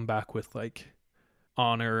they'd come back with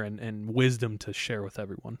honor and wisdom to share with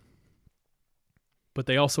everyone. But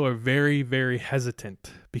they also are very, very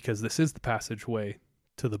hesitant because this is the passageway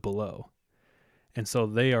to the below. And so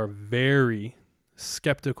they are very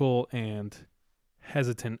skeptical and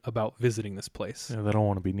hesitant about visiting this place. Yeah, they don't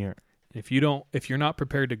want to be near it. If you're not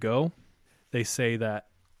prepared to go, they say that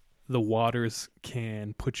the waters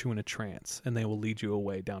can put you in a trance and they will lead you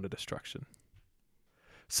away down to destruction.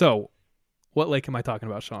 So, what lake am I talking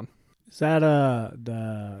about, Sean? Is that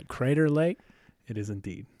the Crater Lake? It is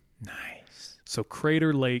indeed. Nice. So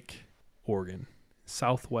Crater Lake, Oregon,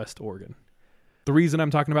 Southwest Oregon. The reason I'm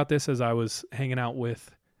talking about this is I was hanging out with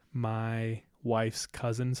my wife's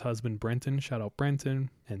cousin's husband, Brenton. Shout out Brenton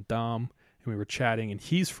and Dom. And we were chatting, and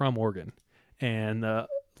he's from Oregon. And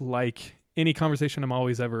like any conversation I'm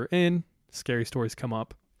always ever in, scary stories come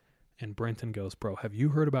up. And Brenton goes, "Bro, have you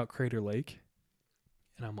heard about Crater Lake?"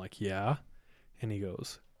 And I'm like, "Yeah." And he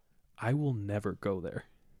goes, "I will never go there."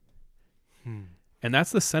 And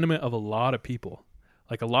that's the sentiment of a lot of people.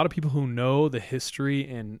 A lot of people who know the history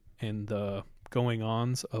and the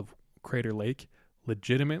going-ons of Crater Lake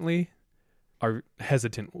legitimately are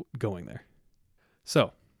hesitant going there.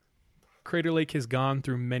 So, Crater Lake has gone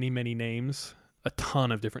through many, many names, a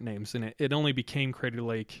ton of different names, and it only became Crater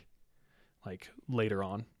Lake later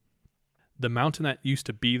on. The mountain that used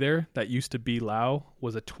to be there, that used to be Lau,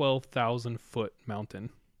 was a 12,000-foot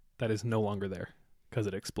mountain that is no longer there because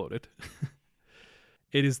it exploded.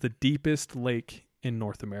 It is the deepest lake in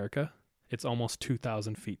North America. It's almost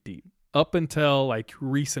 2,000 feet deep. Up until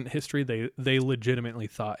recent history, they legitimately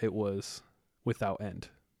thought it was without end.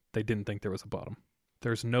 They didn't think there was a bottom.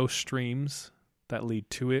 There's no streams that lead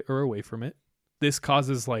to it or away from it. This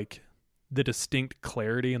causes the distinct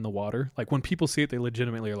clarity in the water. When people see it, they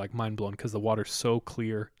legitimately are mind blown because the water's so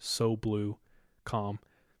clear, so blue, calm.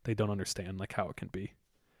 They don't understand how it can be.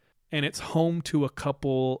 And it's home to a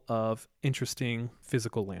couple of interesting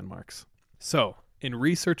physical landmarks. So, in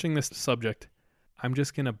researching this subject, I'm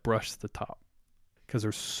just going to brush the top because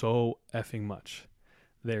there's so effing much.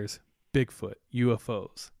 There's Bigfoot,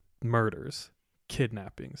 UFOs, murders,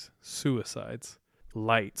 kidnappings, suicides,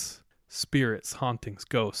 lights, spirits, hauntings,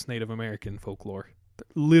 ghosts, Native American folklore.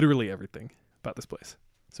 Literally everything about this place.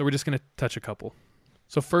 So we're just going to touch a couple.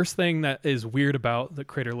 So first thing that is weird about the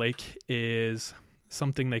Crater Lake is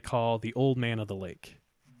something they call the Old Man of the Lake.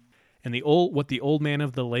 And what the Old Man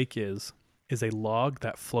of the Lake is a log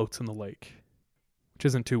that floats in the lake, which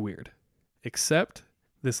isn't too weird. Except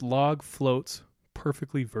this log floats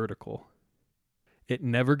perfectly vertical. It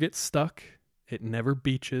never gets stuck, it never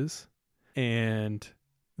beaches, and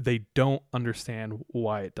they don't understand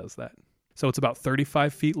why it does that. So it's about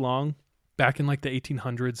 35 feet long. Back in like the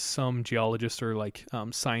 1800s, some geologists or like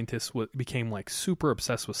scientists became like super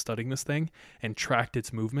obsessed with studying this thing and tracked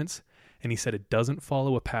its movements. And he said it doesn't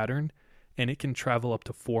follow a pattern and it can travel up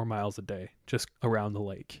to 4 miles a day just around the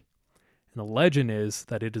lake. And the legend is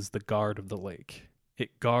that it is the guard of the lake.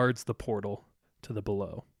 It guards the portal to the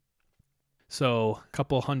below. So a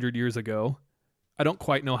couple hundred years ago, I don't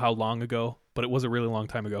quite know how long ago, but it was a really long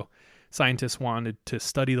time ago, scientists wanted to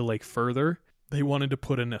study the lake further. They wanted to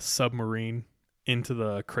put in a submarine into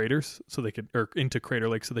the craters so they could, or into Crater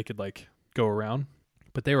Lake so they could like go around.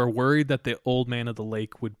 But they were worried that the Old Man of the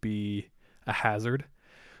Lake would be a hazard.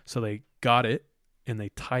 So they got it and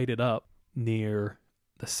they tied it up near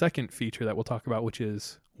the second feature that we'll talk about, which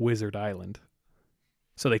is Wizard Island.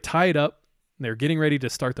 So they tie it up. They're getting ready to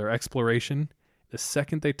start their exploration. The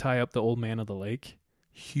second they tie up the Old Man of the Lake,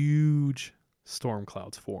 huge storm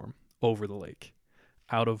clouds form over the lake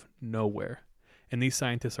out of nowhere. And these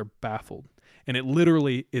scientists are baffled. And it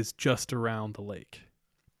literally is just around the lake.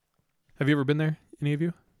 Have you ever been there? Any of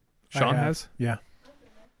you? Sean has? Yeah.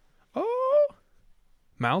 Oh.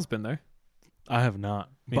 Mal's been there. I have not.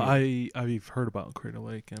 But I've heard about Crater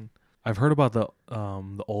Lake, and I've heard about the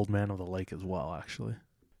Old Man of the Lake as well, actually.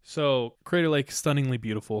 So Crater Lake, stunningly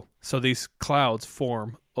beautiful. So these clouds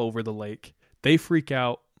form over the lake. They freak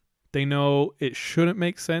out. They know it shouldn't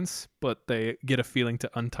make sense, but they get a feeling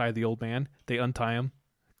to untie the old man. They untie him.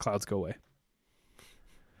 Clouds go away.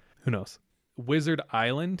 Who knows? Wizard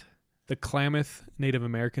Island. The Klamath Native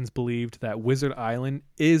Americans believed that Wizard Island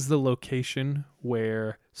is the location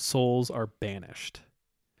where souls are banished.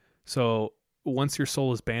 So once your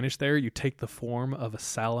soul is banished there, you take the form of a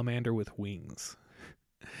salamander with wings.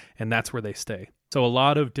 And that's where they stay. So a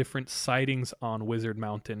lot of different sightings on Wizard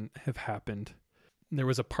Mountain have happened. There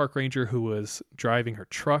was a park ranger who was driving her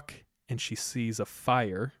truck and she sees a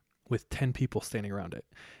fire with 10 people standing around it.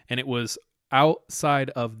 And it was outside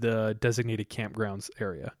of the designated campgrounds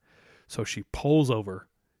area. So she pulls over,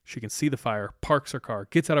 she can see the fire, parks her car,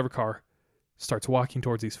 gets out of her car, starts walking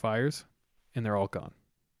towards these fires, and they're all gone.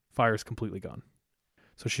 Fire's completely gone.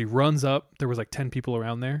 So she runs up, there was like 10 people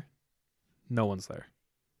around there, no one's there.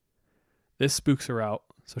 This spooks her out,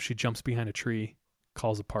 so she jumps behind a tree,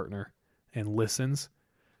 calls a partner, and listens.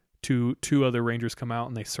 Two other rangers come out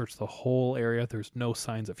and they search the whole area. There's no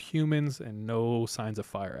signs of humans and no signs of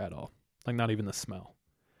fire at all. Like not even the smell.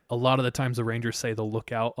 A lot of the times the rangers say they'll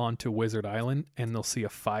look out onto Wizard Island and they'll see a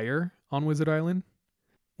fire on Wizard Island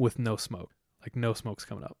with no smoke. Like no smoke's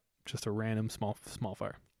coming up. Just a random small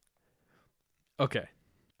fire. Okay.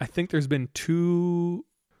 I think there's been 2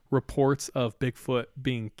 reports of Bigfoot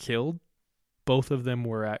being killed. Both of them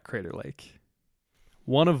were at Crater Lake.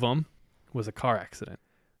 One of them was a car accident.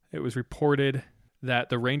 It was reported that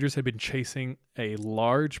the rangers had been chasing a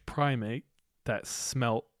large primate that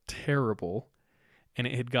smelt terrible, and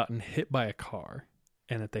it had gotten hit by a car,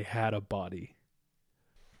 and that they had a body.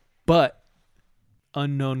 But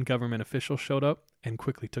unknown government officials showed up and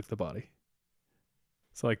quickly took the body.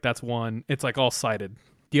 So like that's one, it's like all cited.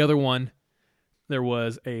 The other one, there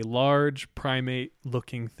was a large primate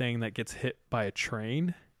looking thing that gets hit by a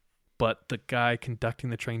train, but the guy conducting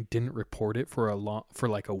the train didn't report it for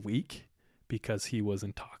like a week because he was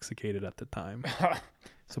intoxicated at the time.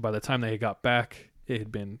 So by the time they got back,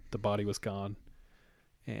 the body was gone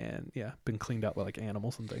and been cleaned out by like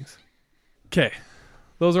animals and things. Okay.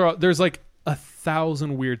 Those are all, there's like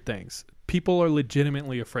 1,000 weird things. People are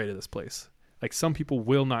legitimately afraid of this place. Like some people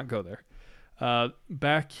will not go there.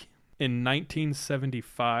 Back in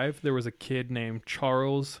 1975, there was a kid named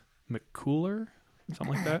Charles McCuller,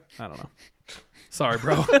 something like that. I don't know. Sorry,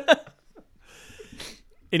 bro.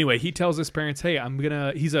 Anyway, he tells his parents, hey,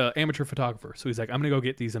 he's an amateur photographer. So he's like, I'm going to go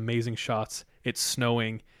get these amazing shots. It's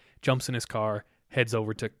snowing, jumps in his car, heads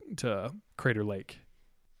over to Crater Lake.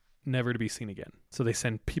 Never to be seen again. So they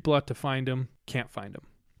send people out to find him, can't find him.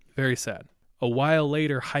 Very sad. A while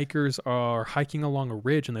later, hikers are hiking along a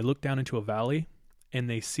ridge and they look down into a valley and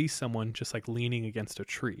they see someone just like leaning against a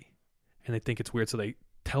tree. And they think it's weird. So they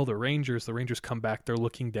tell the rangers come back, they're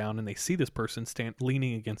looking down and they see this person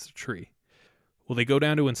leaning against a tree. Well, they go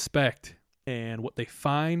down to inspect and what they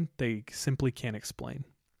find, they simply can't explain.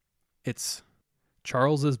 It's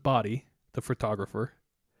Charles's body, the photographer,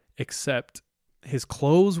 except His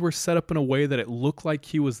clothes were set up in a way that it looked like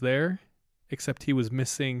he was there, except he was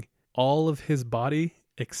missing all of his body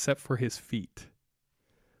except for his feet.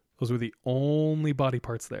 Those were the only body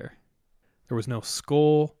parts there. There was no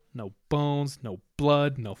skull, no bones, no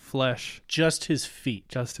blood, no flesh. Just his feet.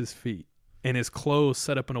 Just his feet. And his clothes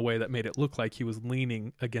set up in a way that made it look like he was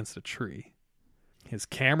leaning against a tree. His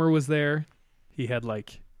camera was there. He had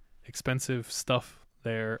like expensive stuff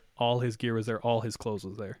there. All his gear was there. All his clothes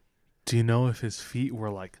was there. Do you know if his feet were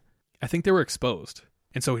like... I think they were exposed.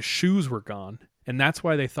 And so his shoes were gone. And that's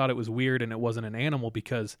why they thought it was weird and it wasn't an animal,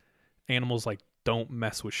 because animals like don't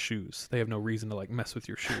mess with shoes. They have no reason to like mess with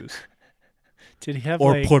your shoes. Did he have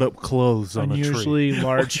Or like put up clothes on a tree? unusually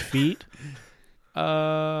large feet?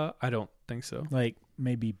 I don't think so. Like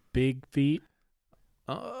maybe big feet?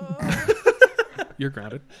 You're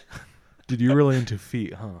grounded. Dude, you're really into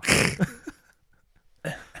feet, huh?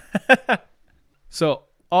 So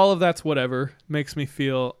all of that's whatever. Makes me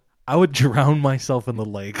feel... I would drown myself in the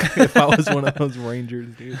lake if I was one of those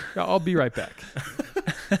rangers, dude. I'll be right back.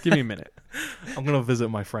 Give me a minute. I'm going to visit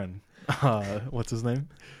my friend. What's his name?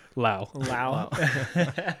 Lau.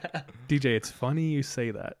 DJ, it's funny you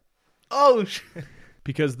say that. Oh, shit.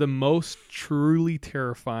 Because the most truly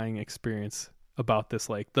terrifying experience about this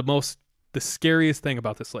lake, the scariest thing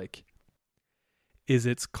about this lake is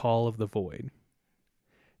its call of the void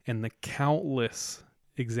and the countless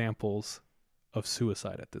examples of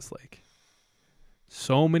suicide at this lake.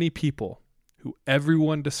 So many people who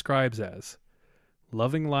everyone describes as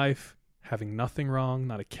loving life, having nothing wrong,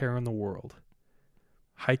 not a care in the world,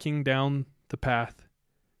 hiking down the path,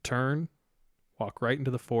 turn, walk right into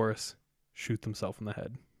the forest, shoot themselves in the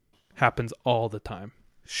head. Happens all the time.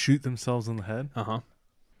 Shoot themselves in the head? Uh-huh.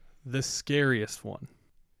 The scariest one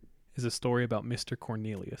is a story about Mr.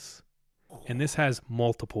 Cornelius. And this has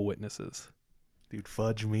multiple witnesses. Dude,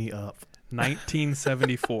 fudge me up.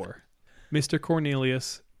 1974. Mr.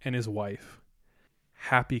 Cornelius and his wife,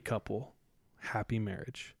 happy couple, happy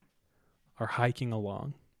marriage, are hiking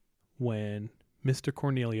along when Mr.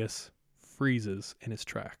 Cornelius freezes in his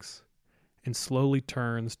tracks and slowly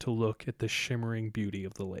turns to look at the shimmering beauty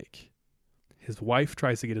of the lake. His wife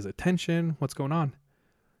tries to get his attention. What's going on?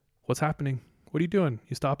 What's happening? What are you doing?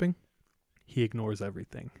 You stopping? He ignores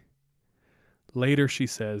everything. Later, she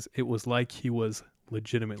says it was like he was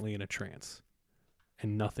legitimately in a trance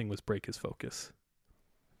and nothing was break his focus.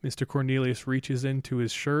 Mr. Cornelius reaches into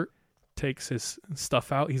his shirt, takes his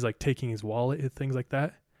stuff out. He's like taking his wallet and things like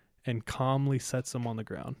that, and calmly sets them on the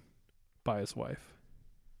ground by his wife.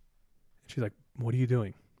 She's like, "What are you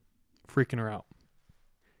doing?" Freaking her out.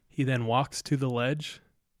 He then walks to the ledge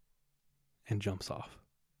and jumps off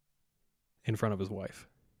in front of his wife.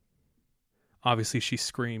 Obviously, she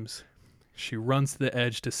screams. She runs to the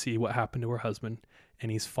edge to see what happened to her husband, and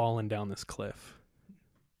he's fallen down this cliff.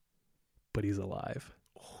 But he's alive.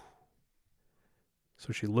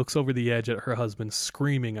 So she looks over the edge at her husband,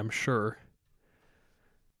 screaming, I'm sure,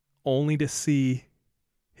 only to see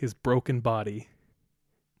his broken body.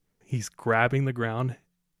 He's grabbing the ground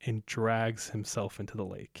and drags himself into the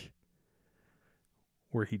lake,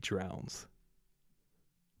 where he drowns.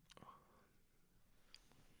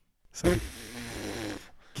 So he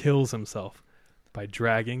kills himself by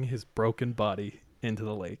dragging his broken body into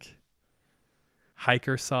the lake.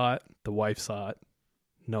 Hiker saw it, the wife saw it,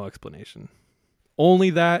 no explanation. Only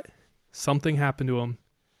that something happened to him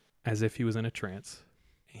as if he was in a trance,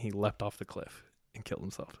 and he leapt off the cliff and killed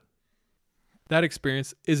himself. That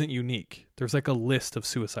experience isn't unique. There's like a list of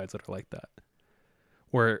suicides that are like that,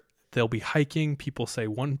 where they'll be hiking, people say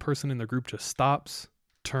one person in the group just stops,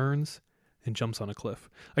 turns, and jumps on a cliff.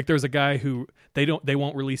 Like there's a guy who they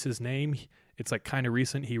won't release his name. It's like kind of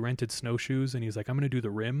recent. He rented snowshoes and he's like, I'm going to do the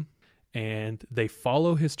rim. And they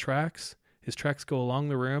follow his tracks. His tracks go along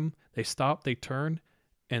the rim. They stop, they turn,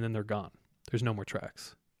 and then they're gone. There's no more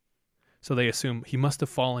tracks. So they assume he must have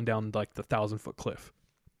fallen down like the 1,000-foot cliff.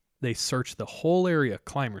 They search the whole area,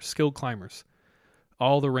 climbers, skilled climbers,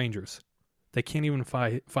 all the rangers. They can't even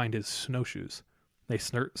find his snowshoes. They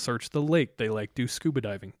search the lake. They like do scuba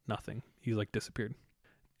diving. Nothing. He's like disappeared.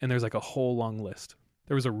 And there's like a whole long list.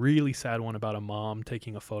 There was a really sad one about a mom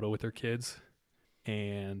taking a photo with her kids.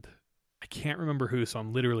 And I can't remember who, so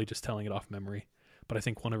I'm literally just telling it off memory. But I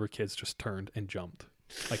think one of her kids just turned and jumped,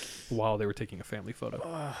 like while they were taking a family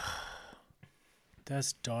photo.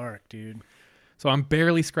 That's dark, dude. So I'm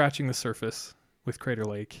barely scratching the surface with Crater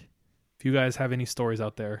Lake. If you guys have any stories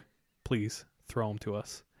out there, please throw them to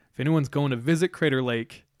us. If anyone's going to visit Crater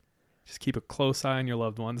Lake, just keep a close eye on your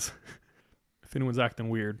loved ones. If anyone's acting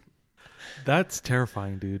weird. That's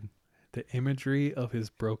terrifying, dude. The imagery of his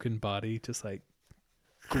broken body just like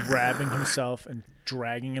grabbing himself and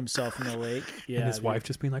dragging himself in the lake. Yeah, and his dude. wife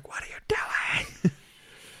just being like, "What are you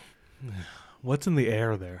doing?" What's in the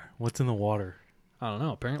air there? What's in the water? I don't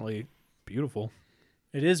know. Apparently, beautiful.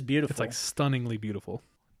 It is beautiful. It's like stunningly beautiful.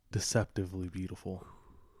 Deceptively beautiful.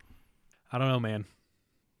 I don't know, man.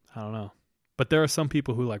 I don't know. But there are some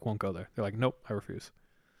people who like won't go there. They're like, nope, I refuse.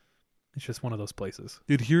 It's just one of those places.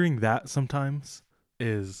 Dude, hearing that sometimes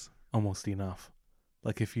is almost enough.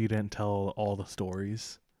 Like if you didn't tell all the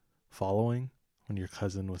stories following when your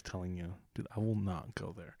cousin was telling you, dude, I will not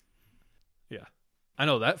go there. Yeah. I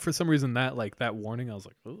know that for some reason that warning, I was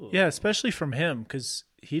like, ooh. Yeah, especially from him, because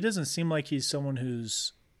he doesn't seem like he's someone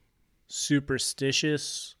who's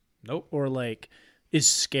superstitious. Nope. Or like is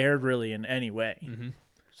scared really in any way. Mm-hmm.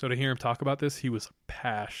 So to hear him talk about this, he was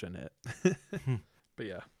passionate. But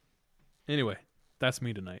yeah. Anyway, that's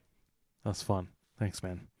me tonight. That's fun. Thanks,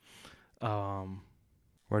 man.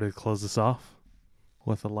 Ready to close this off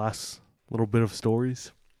with the last little bit of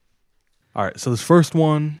stories? All right, so this first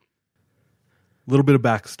one, a little bit of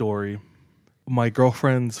backstory. My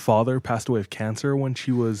girlfriend's father passed away of cancer when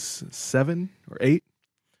she was 7 or 8.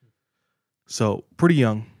 So pretty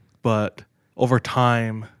young, but over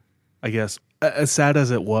time, I guess, as sad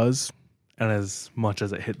as it was, and as much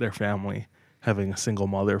as it hit their family, having a single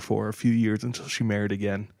mother for a few years until she married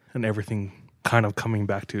again, and everything kind of coming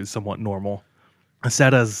back to somewhat normal. As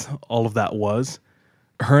sad as all of that was,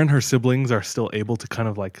 her and her siblings are still able to kind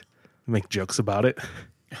of like make jokes about it.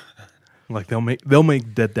 Like they'll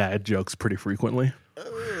make dead dad jokes pretty frequently.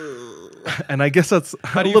 And I guess that's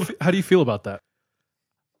how do you feel about that?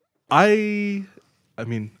 I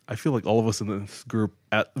mean, I feel like all of us in this group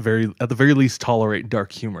at the very least tolerate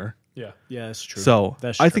dark humor. Yeah. Yeah, that's true. So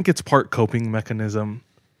that's I true. think it's part coping mechanism,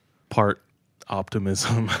 part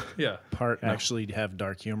optimism. Yeah. Part actually have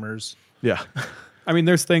dark humors. Yeah. I mean,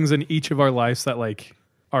 there's things in each of our lives that like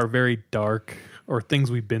are very dark or things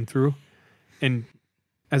we've been through. And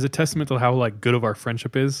as a testament to how like good of our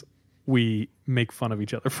friendship is, we make fun of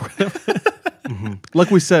each other for them. Mm-hmm.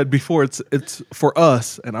 Like we said before, it's for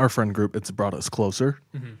us and our friend group, it's brought us closer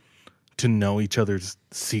to know each other's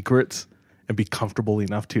secrets and be comfortable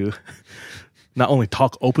enough to not only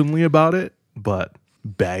talk openly about it, but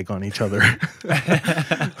bag on each other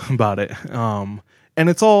about it. And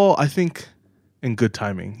it's all, I think, in good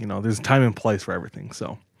timing. You know, there's time and place for everything.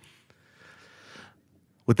 So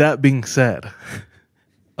with that being said,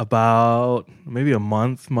 about maybe a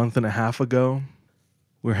month and a half ago,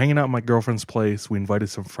 we were hanging out at my girlfriend's place. We invited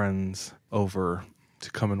some friends over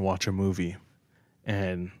to come and watch a movie.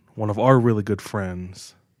 And one of our really good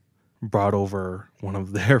friends brought over one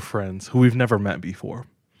of their friends who we've never met before.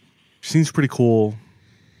 She seems pretty cool.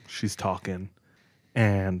 She's talking.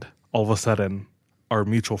 And all of a sudden, our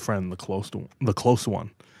mutual friend, the close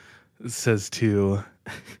one, says to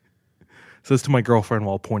my girlfriend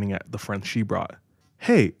while pointing at the friend she brought,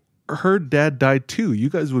 "Hey, her dad died too. You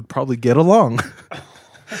guys would probably get along."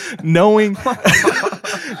 Knowing,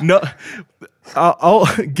 no, I'll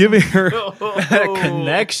giving her That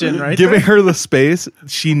connection, right? giving her the space.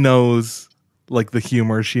 She knows like the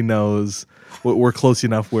humor. She knows we're close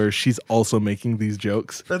enough where she's also making these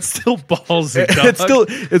jokes. That's still ballsy, dog.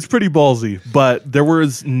 It's pretty ballsy, but there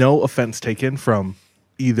was no offense taken from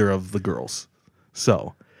either of the girls.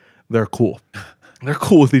 So they're cool. They're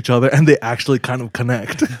cool with each other, and they actually kind of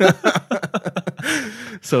connect.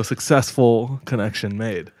 So successful connection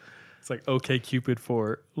made. It's like OkCupid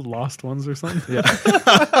for lost ones or something.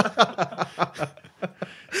 Yeah.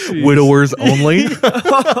 Widowers only.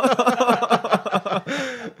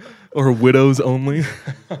 Or widows only.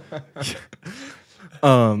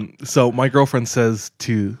 So my girlfriend says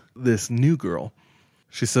to this new girl,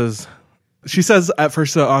 she says at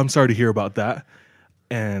first, "I'm sorry to hear about that."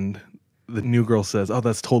 And the new girl says, "Oh,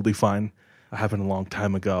 that's totally fine. It happened a long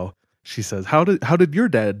time ago." She says, how did your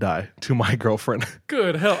dad die?" to my girlfriend.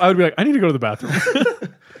 Good hell. I would be like, I need to go to the bathroom.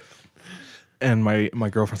 And my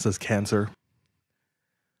girlfriend says, "Cancer."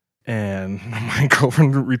 And my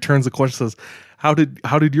girlfriend returns the question, says, how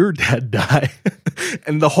did your dad die?"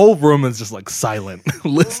 And the whole room is just like silent,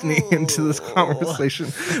 listening into this conversation.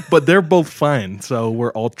 But they're both fine, so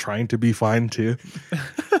we're all trying to be fine too.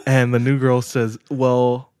 And the new girl says,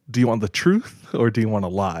 "Well, do you want the truth or do you want to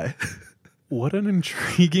lie?" What an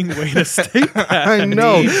intriguing way to state that. I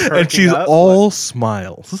know. And she's all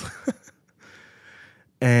smiles.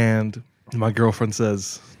 And my girlfriend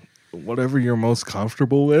says, "Whatever you're most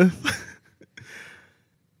comfortable with."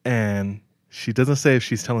 And she doesn't say if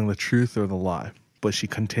she's telling the truth or the lie, but she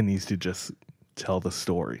continues to just tell a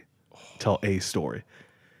story.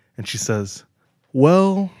 And she says,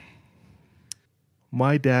 "Well,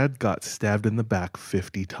 My dad got stabbed in the back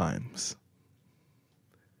 50 times.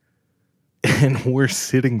 And we're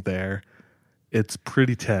sitting there. It's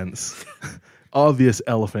pretty tense. Obvious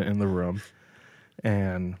elephant in the room.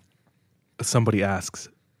 And somebody asks,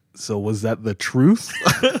 so was that the truth?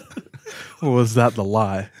 Or was that the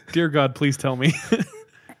lie? Dear God, please tell me.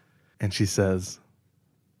 And she says,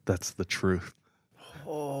 that's the truth.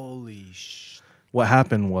 Holy sh! What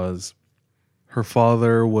happened was her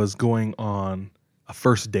father was going on a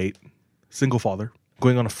first date, single father,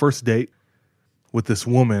 going on a first date with this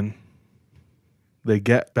woman. They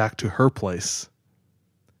get back to her place,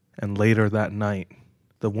 and later that night,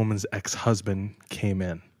 the woman's ex-husband came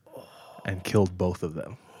in and killed both of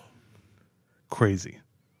them. Crazy.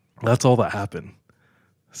 That's all that happened.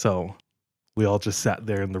 So we all just sat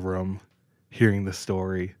there in the room hearing the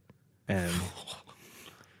story, and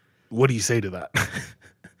what do you say to that?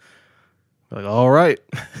 Like, all right,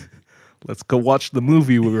 let's go watch the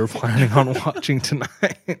movie we were planning on watching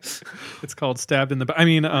tonight. It's called Stabbed in the Back. I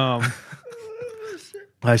mean,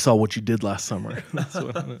 I saw what you did last summer. That's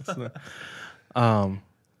what it is.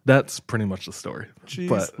 That's pretty much the story.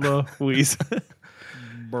 Jeez Louise.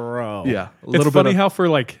 Bro. Yeah, It's funny how for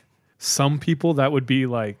like some people that would be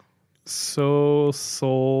like so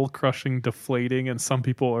soul crushing, deflating, and some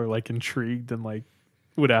people are like intrigued and like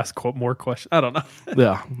would ask more questions. I don't know.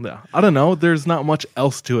 Yeah. I don't know. There's not much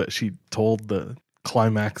else to it. She told the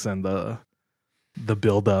climax and the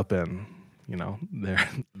build up, and you know,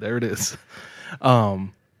 there it is.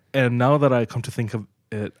 And now that I come to think of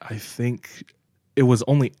it, I think it was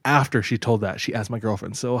only after she told that she asked my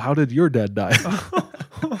girlfriend, so how did your dad die?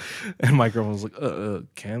 And my girlfriend was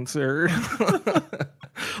like, cancer.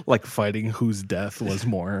 Like fighting whose death was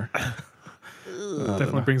more.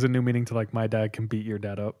 Definitely brings a new meaning to like my dad can beat your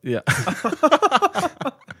dad up. Yeah.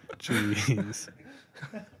 Jeez.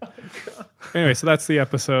 Anyway, so that's the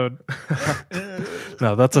episode.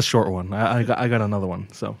 No, that's a short one. I got another one.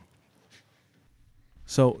 So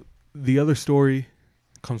the other story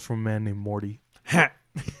comes from a man named Morty.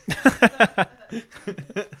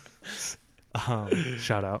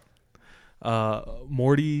 Shout out.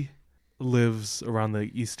 Morty lives around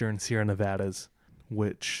the eastern Sierra Nevadas,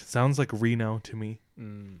 which sounds like Reno to me.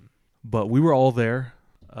 But we were all there.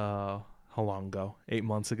 How long ago? 8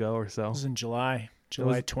 months ago or so. It was in July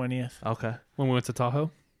 20th. Okay. When we went to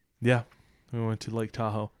Tahoe. Yeah. We went to Lake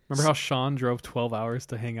Tahoe. Remember how Sean drove 12 hours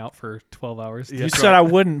to hang out for 12 hours? Yeah. You said I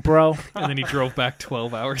wouldn't, bro. And then he drove back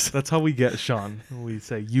 12 hours. That's how we get Sean. We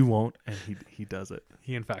say, you won't, and he does it.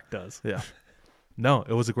 He in fact does. Yeah. No,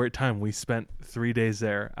 it was a great time. We spent 3 days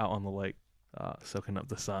there out on the lake, soaking up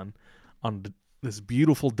the sun on this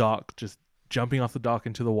beautiful dock, just jumping off the dock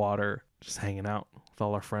into the water, just hanging out with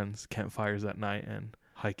all our friends, campfires at night, and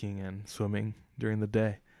hiking and swimming during the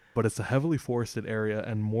day. But it's a heavily forested area,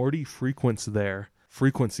 and Morty frequents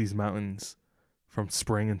these mountains from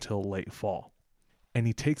spring until late fall. And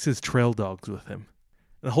he takes his trail dogs with him.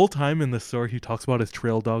 And the whole time in the story, he talks about his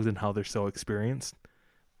trail dogs and how they're so experienced.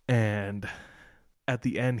 And at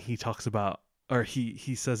the end, he talks about, or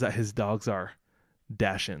he says that his dogs are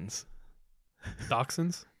Dachshunds.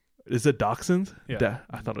 Dachshunds? Is it Dachshunds? Yeah.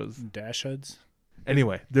 I thought it was. Dachshunds?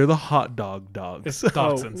 Anyway, they're the hot dog dogs. It's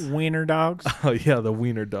Dachshunds. Oh, wiener dogs? Oh, yeah, the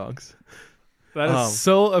wiener dogs. That is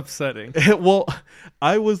so upsetting. Well,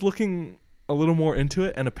 I was looking a little more into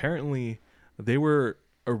it, and apparently they were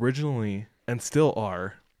originally, and still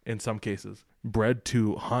are, in some cases, bred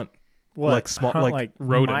to hunt What? like small, Hunt, like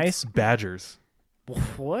rodents. mice? badgers.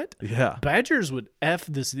 What? Yeah. Badgers would F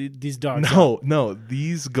these dogs. No,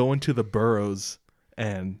 these go into the burrows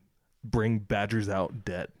and bring badgers out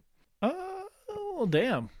dead. Oh,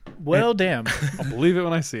 damn. Well, damn. I'll believe it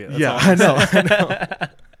when I see it. That's Yeah, all. I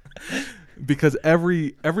know. Because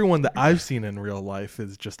everyone that I've seen in real life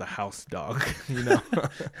is just a house dog, you know,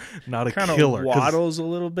 not a Kind killer. of 'cause- waddles a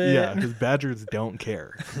little bit. Yeah, because badgers don't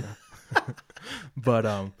care.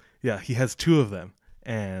 But yeah, he has 2 of them,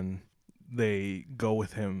 and they go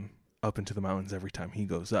with him up into the mountains every time he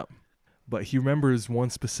goes up. But he remembers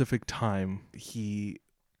one specific time he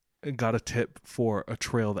got a tip for a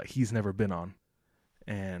trail that he's never been on,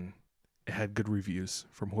 and it had good reviews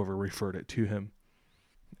from whoever referred it to him.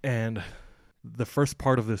 And the first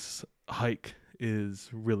part of this hike is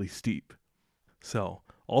really steep. So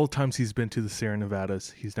all the times he's been to the Sierra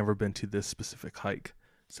Nevadas, he's never been to this specific hike.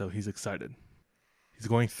 So he's excited. He's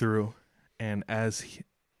going through, and as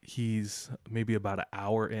he's maybe about an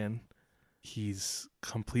hour in, he's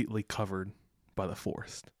completely covered by the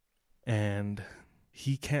forest. And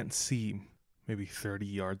he can't see maybe 30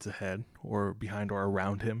 yards ahead or behind or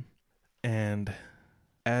around him. And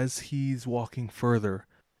as he's walking further,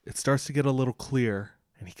 it starts to get a little clear,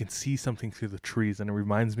 and he can see something through the trees, and it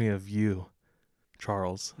reminds me of you,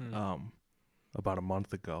 Charles, about a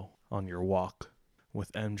month ago on your walk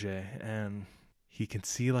with MJ, and he can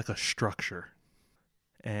see like a structure,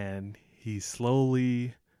 and he's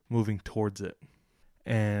slowly moving towards it,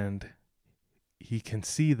 and he can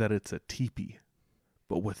see that it's a teepee,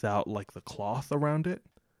 but without like the cloth around it.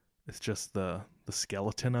 It's just the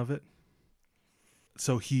skeleton of it.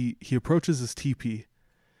 So he approaches his teepee,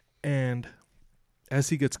 and as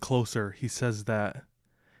he gets closer, he says that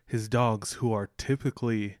his dogs, who are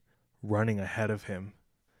typically running ahead of him,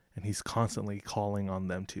 and he's constantly calling on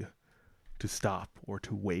them to stop or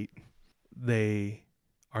to wait, they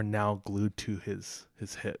are now glued to his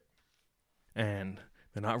hip. And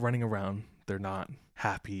they're not running around. They're not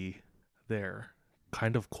happy. They're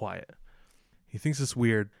kind of quiet. He thinks it's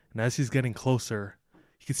weird, and as he's getting closer,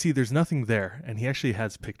 you can see there's nothing there, and he actually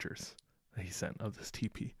has pictures that he sent of this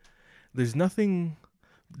teepee. There's nothing,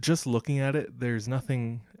 just looking at it, there's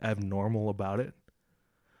nothing abnormal about it,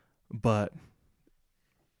 but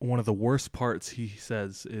one of the worst parts, he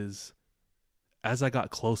says, is as I got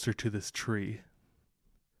closer to this tree,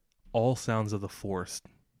 all sounds of the forest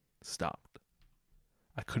stopped.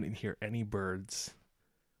 I couldn't hear any birds.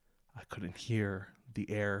 I couldn't hear the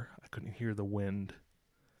air. I couldn't hear the wind.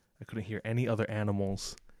 I couldn't hear any other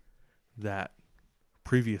animals that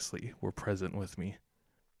previously were present with me.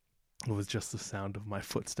 It was just the sound of my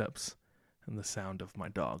footsteps and the sound of my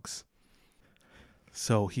dogs.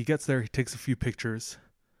 So he gets there, he takes a few pictures.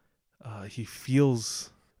 He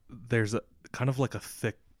feels there's a kind of like a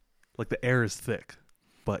thick, like the air is thick,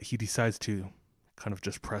 but he decides to kind of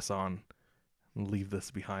just press on and leave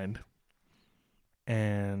this behind.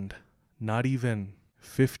 And not even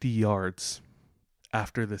 50 yards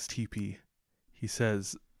after this teepee, he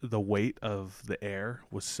says the weight of the air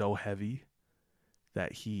was so heavy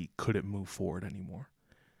that he couldn't move forward anymore.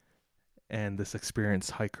 And this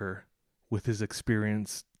experienced hiker, with his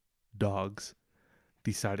experienced dogs,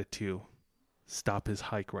 decided to stop his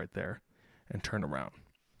hike right there and turn around.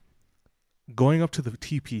 Going up to the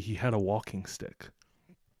teepee, he had a walking stick.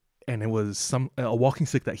 And it was a walking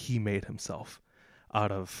stick that he made himself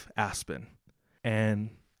out of aspen.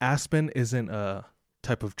 And aspen isn't a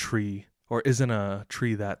type of tree, or isn't a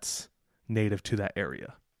tree that's native to that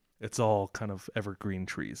area. It's all kind of evergreen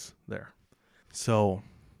trees there. So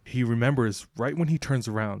he remembers right when he turns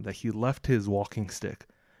around that he left his walking stick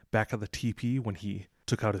back at the teepee when he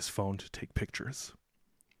took out his phone to take pictures.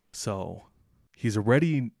 So he's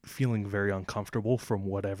already feeling very uncomfortable from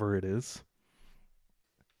whatever it is.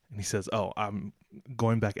 And he says, "Oh, I'm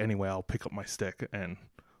going back anyway. I'll pick up my stick and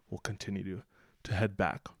we'll continue to head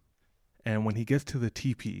back." And when he gets to the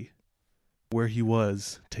teepee where he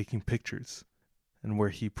was taking pictures and where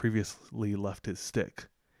he previously left his stick,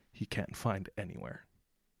 he can't find anywhere.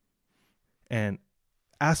 And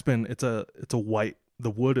aspen, it's a white,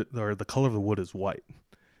 the wood, or the color of the wood is white.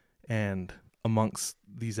 And amongst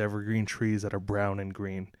these evergreen trees that are brown and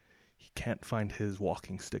green, he can't find his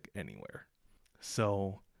walking stick anywhere.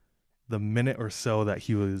 So the minute or so that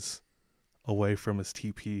he was away from his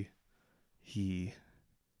teepee, he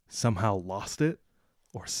somehow lost it,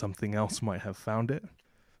 or something else might have found it.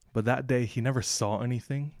 But that day he never saw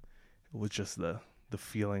anything. It was just the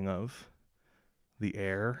feeling of the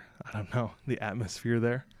air. I don't know, the atmosphere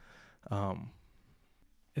there.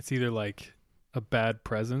 It's either like a bad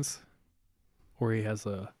presence, or he has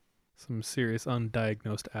some serious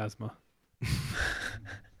undiagnosed asthma.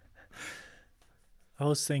 I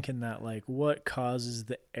was thinking that, like, what causes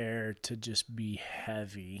the air to just be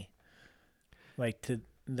heavy? Like, to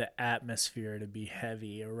the atmosphere to be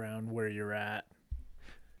heavy around where you're at.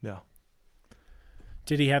 Yeah.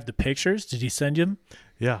 Did he have the pictures? Did he send them?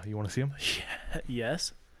 Yeah, you want to see them? Yeah.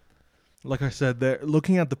 Yes. Like I said,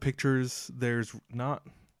 looking at the pictures, there's not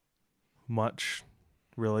much,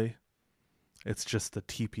 really. It's just the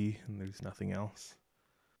teepee, and there's nothing else.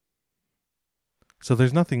 So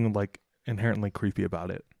there's nothing, like, inherently creepy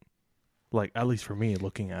about it. Like, at least for me,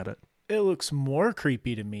 looking at it. It looks more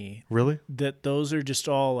creepy to me. Really? That those are just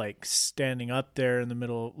all, like, standing up there in the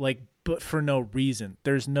middle, like, but for no reason.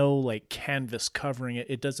 There's no, like, canvas covering it.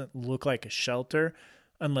 It doesn't look like a shelter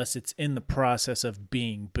unless it's in the process of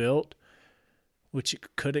being built, which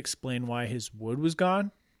could explain why his wood was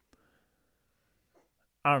gone.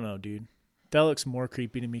 I don't know, dude. That looks more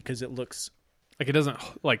creepy to me because it looks like it doesn't,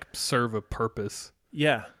 like, serve a purpose.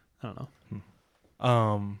 Yeah. I don't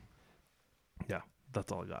know. Yeah,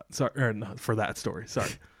 that's all I got. Sorry, or no, for that story.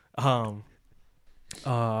 Sorry. I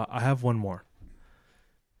have one more.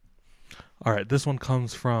 All right, this one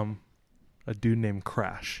comes from a dude named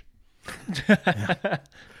Crash.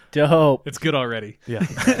 Dope. It's good already. Yeah.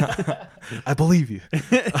 I believe you.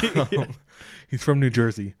 He's from New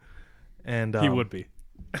Jersey. And He would be.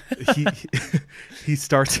 he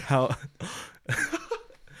starts out.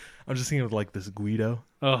 I'm just thinking of like this Guido.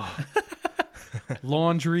 Oh.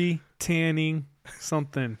 Laundry, tanning,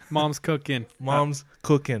 something. Mom's cooking. Mom's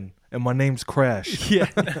cooking, and my name's Crash. Yeah.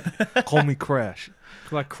 Call me Crash.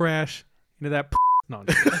 Like Crash into that. No, I'm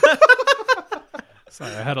just kidding.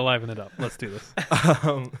 Sorry, I had to liven it up. Let's do this.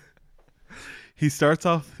 He starts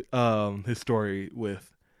off his story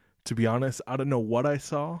with, to be honest, I don't know what I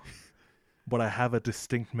saw, but I have a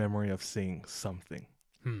distinct memory of seeing something.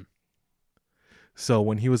 So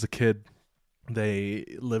when he was a kid, they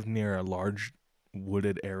lived near a large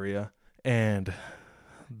wooded area, and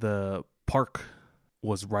the park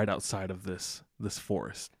was right outside of this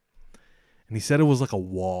forest. And he said it was like a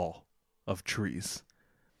wall of trees.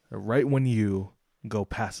 Right when you go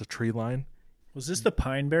past the tree line. Was this the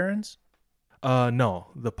Pine Barrens?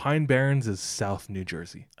 No, the Pine Barrens is South New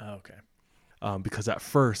Jersey. Oh, okay. Because at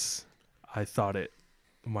first I thought it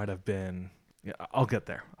might have been. Yeah, I'll get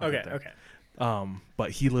there. Okay.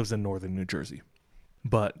 But he lives in northern New Jersey.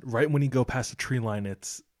 But right when you go past the tree line,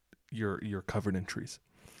 you're covered in trees.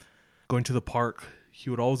 Going to the park, he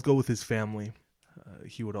would always go with his family.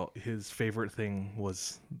 His favorite thing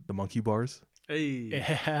was the monkey bars. Hey.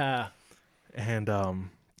 Yeah. And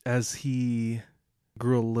as he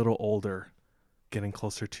grew a little older, getting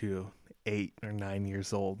closer to 8 or 9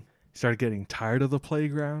 years old, he started getting tired of the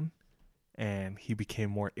playground, and he became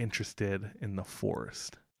more interested in the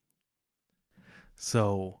forest.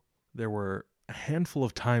 So there were a handful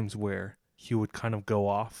of times where he would kind of go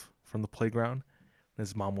off from the playground, and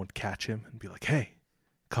his mom would catch him and be like, "Hey,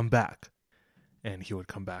 come back." And he would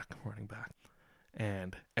come back, running back.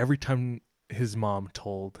 And every time his mom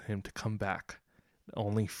told him to come back, it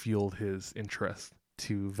only fueled his interest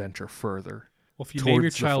to venture further. Well, if you name your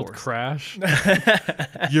towards the child forest. Crash,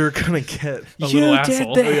 You're going to get a little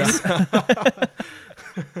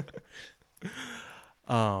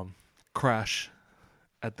asshole. Crash,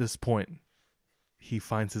 at this point, he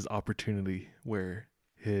finds his opportunity where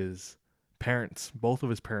both of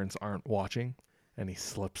his parents aren't watching, and he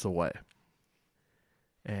slips away.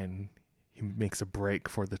 And he makes a break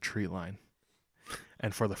for the tree line.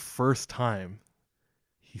 And for the first time,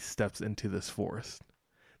 he steps into this forest.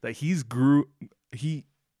 That he grew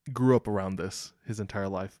up around this his entire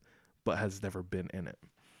life, but has never been in it.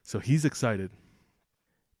 So he's excited.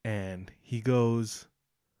 And he goes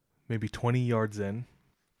maybe 20 yards in,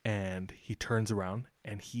 and he turns around,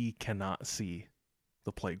 and he cannot see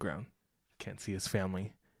the playground. He can't see his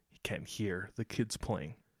family. He can't hear the kids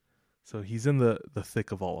playing. So he's in the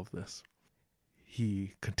thick of all of this.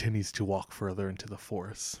 He continues to walk further into the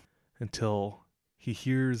forest until he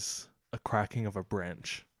hears a cracking of a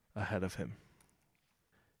branch ahead of him.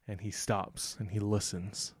 And he stops and he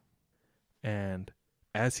listens. And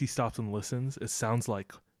as he stops and listens, it sounds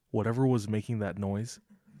like whatever was making that noise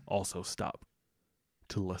also stopped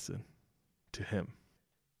to listen to him.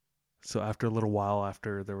 So after a little while,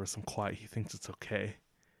 after there was some quiet, he thinks it's okay.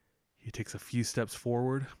 He takes a few steps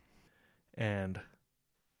forward, and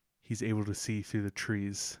he's able to see through the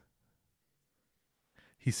trees.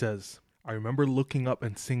 He says, "I remember looking up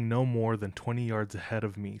and seeing no more than 20 yards ahead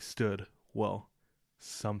of me stood, well,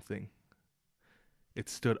 something. It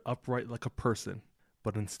stood upright like a person,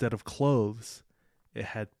 but instead of clothes, it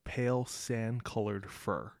had pale sand-colored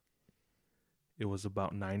fur. It was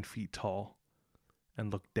about 9 feet tall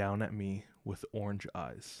and looked down at me with orange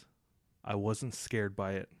eyes. I wasn't scared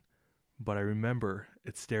by it, but I remember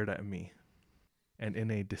it stared at me. And in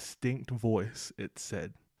a distinct voice, it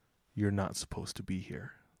said, 'You're not supposed to be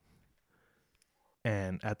here.'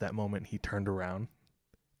 And at that moment, he turned around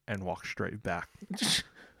and walked straight back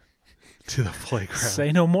to the playground.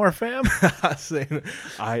 Say no more, fam.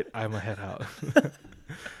 I'm a head out.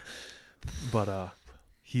 But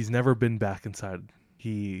he's never been back inside.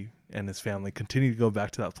 He and his family continue to go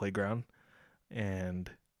back to that playground,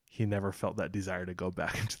 and he never felt that desire to go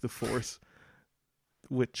back into the forest,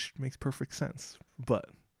 which makes perfect sense. But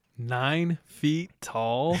 9 feet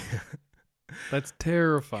tall? That's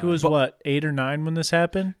terrifying. He was, 8 or 9 when this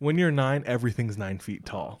happened? When you're 9, everything's 9 feet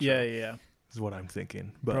tall. Yeah. Is what I'm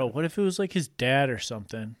thinking. But bro, what if it was like his dad or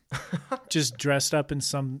something? Just dressed up in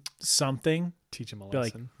something. Teach him a Be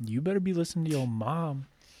like, lesson. you better be listening to your mom.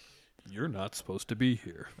 You're not supposed to be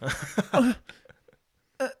here.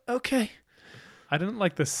 Okay. I didn't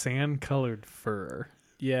like the sand-colored fur.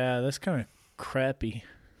 Yeah, that's kind of crappy.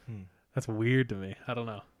 That's weird to me. I don't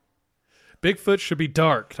know. Bigfoot should be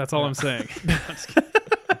dark. That's all I'm saying.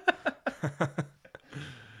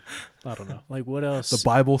 I don't know. Like, what else? The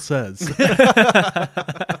Bible says.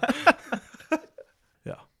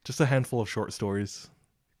 Yeah, just a handful of short stories.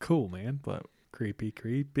 Cool, man. But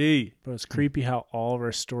Creepy. But it's creepy how all of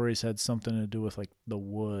our stories had something to do with like the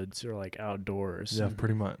woods or like outdoors. yeah,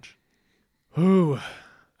 pretty much. Ooh.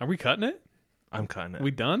 Are we cutting it? I'm cutting it. We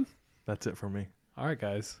done? That's it for me. All right,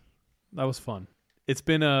 guys. That was fun. It's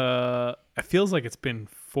been it feels like it's been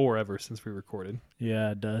forever since we recorded.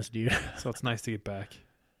 Yeah, it does, dude. So it's nice to get back.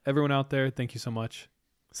 Everyone out there, thank you so much.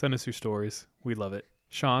 Send us your stories. We love it.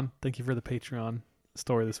 Sean, thank you for the Patreon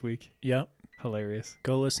story this week. Yep. Hilarious.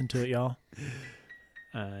 Go listen to it, y'all.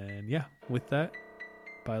 And yeah, with that,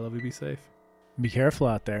 bye, love you, be safe. Be careful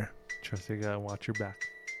out there. Trust you gotta watch your back.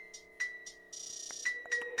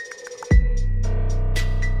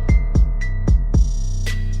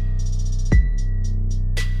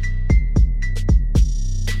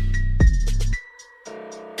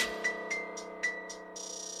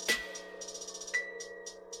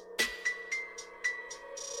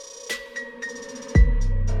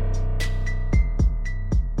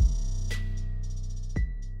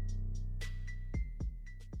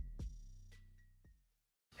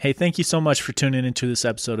 Hey, thank you so much for tuning into this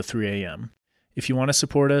episode of 3 a.m. If you want to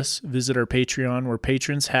support us, visit our Patreon where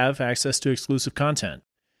patrons have access to exclusive content.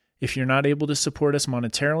 If you're not able to support us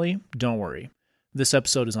monetarily, don't worry. This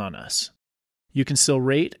episode is on us. You can still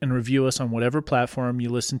rate and review us on whatever platform you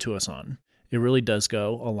listen to us on. It really does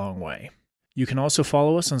go a long way. You can also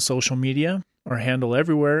follow us on social media. Our handle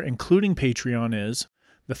everywhere, including Patreon, is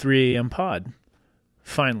the 3 a.m. pod.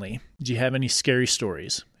 Finally, do you have any scary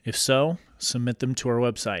stories? If so, submit them to our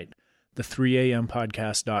website,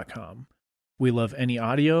 the3ampodcast.com. We love any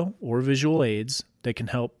audio or visual aids that can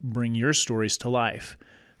help bring your stories to life.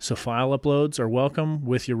 So file uploads are welcome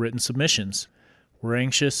with your written submissions. We're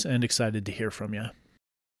anxious and excited to hear from you.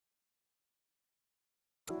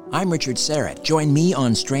 I'm Richard Serrett. Join me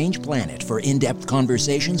on Strange Planet for in-depth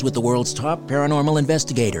conversations with the world's top paranormal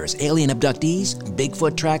investigators, alien abductees,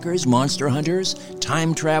 Bigfoot trackers, monster hunters,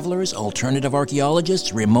 time travelers, alternative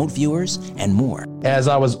archaeologists, remote viewers, and more. As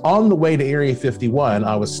I was on the way to Area 51,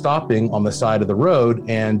 I was stopping on the side of the road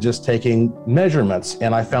and just taking measurements,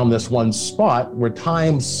 and I found this one spot where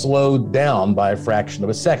time slowed down by a fraction of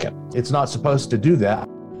a second. It's not supposed to do that.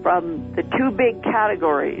 From the two big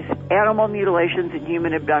categories, animal mutilations and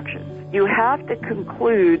human abductions, you have to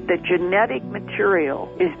conclude that genetic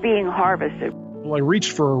material is being harvested. Well, I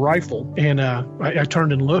reached for a rifle, and I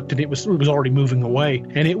turned and looked, and it was already moving away,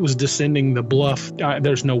 and it was descending the bluff.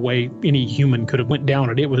 There's no way any human could have went down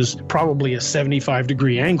it. It was probably a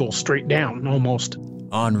 75-degree angle straight down, almost.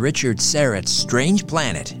 On Richard Serrett's Strange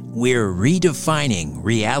Planet, we're redefining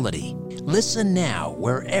reality. Listen now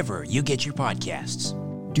wherever you get your podcasts.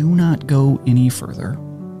 Do not go any further.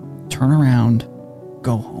 Turn around,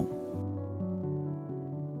 go home.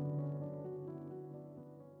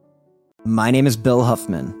 My name is Bill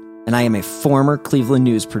Huffman, and I am a former Cleveland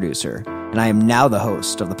news producer, and I am now the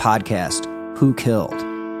host of the podcast, Who Killed?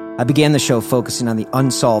 I began the show focusing on the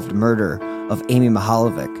unsolved murder of Amy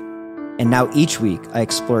Mihaljevic, and now each week I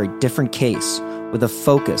explore a different case with a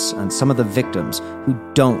focus on some of the victims who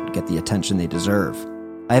don't get the attention they deserve.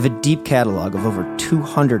 I have a deep catalog of over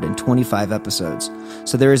 225 episodes,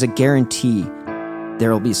 so there is a guarantee there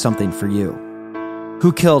will be something for you.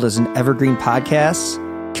 Who Killed is an evergreen podcasts,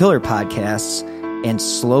 killer podcasts, and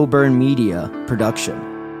slow burn media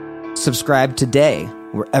production. Subscribe today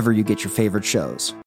wherever you get your favorite shows.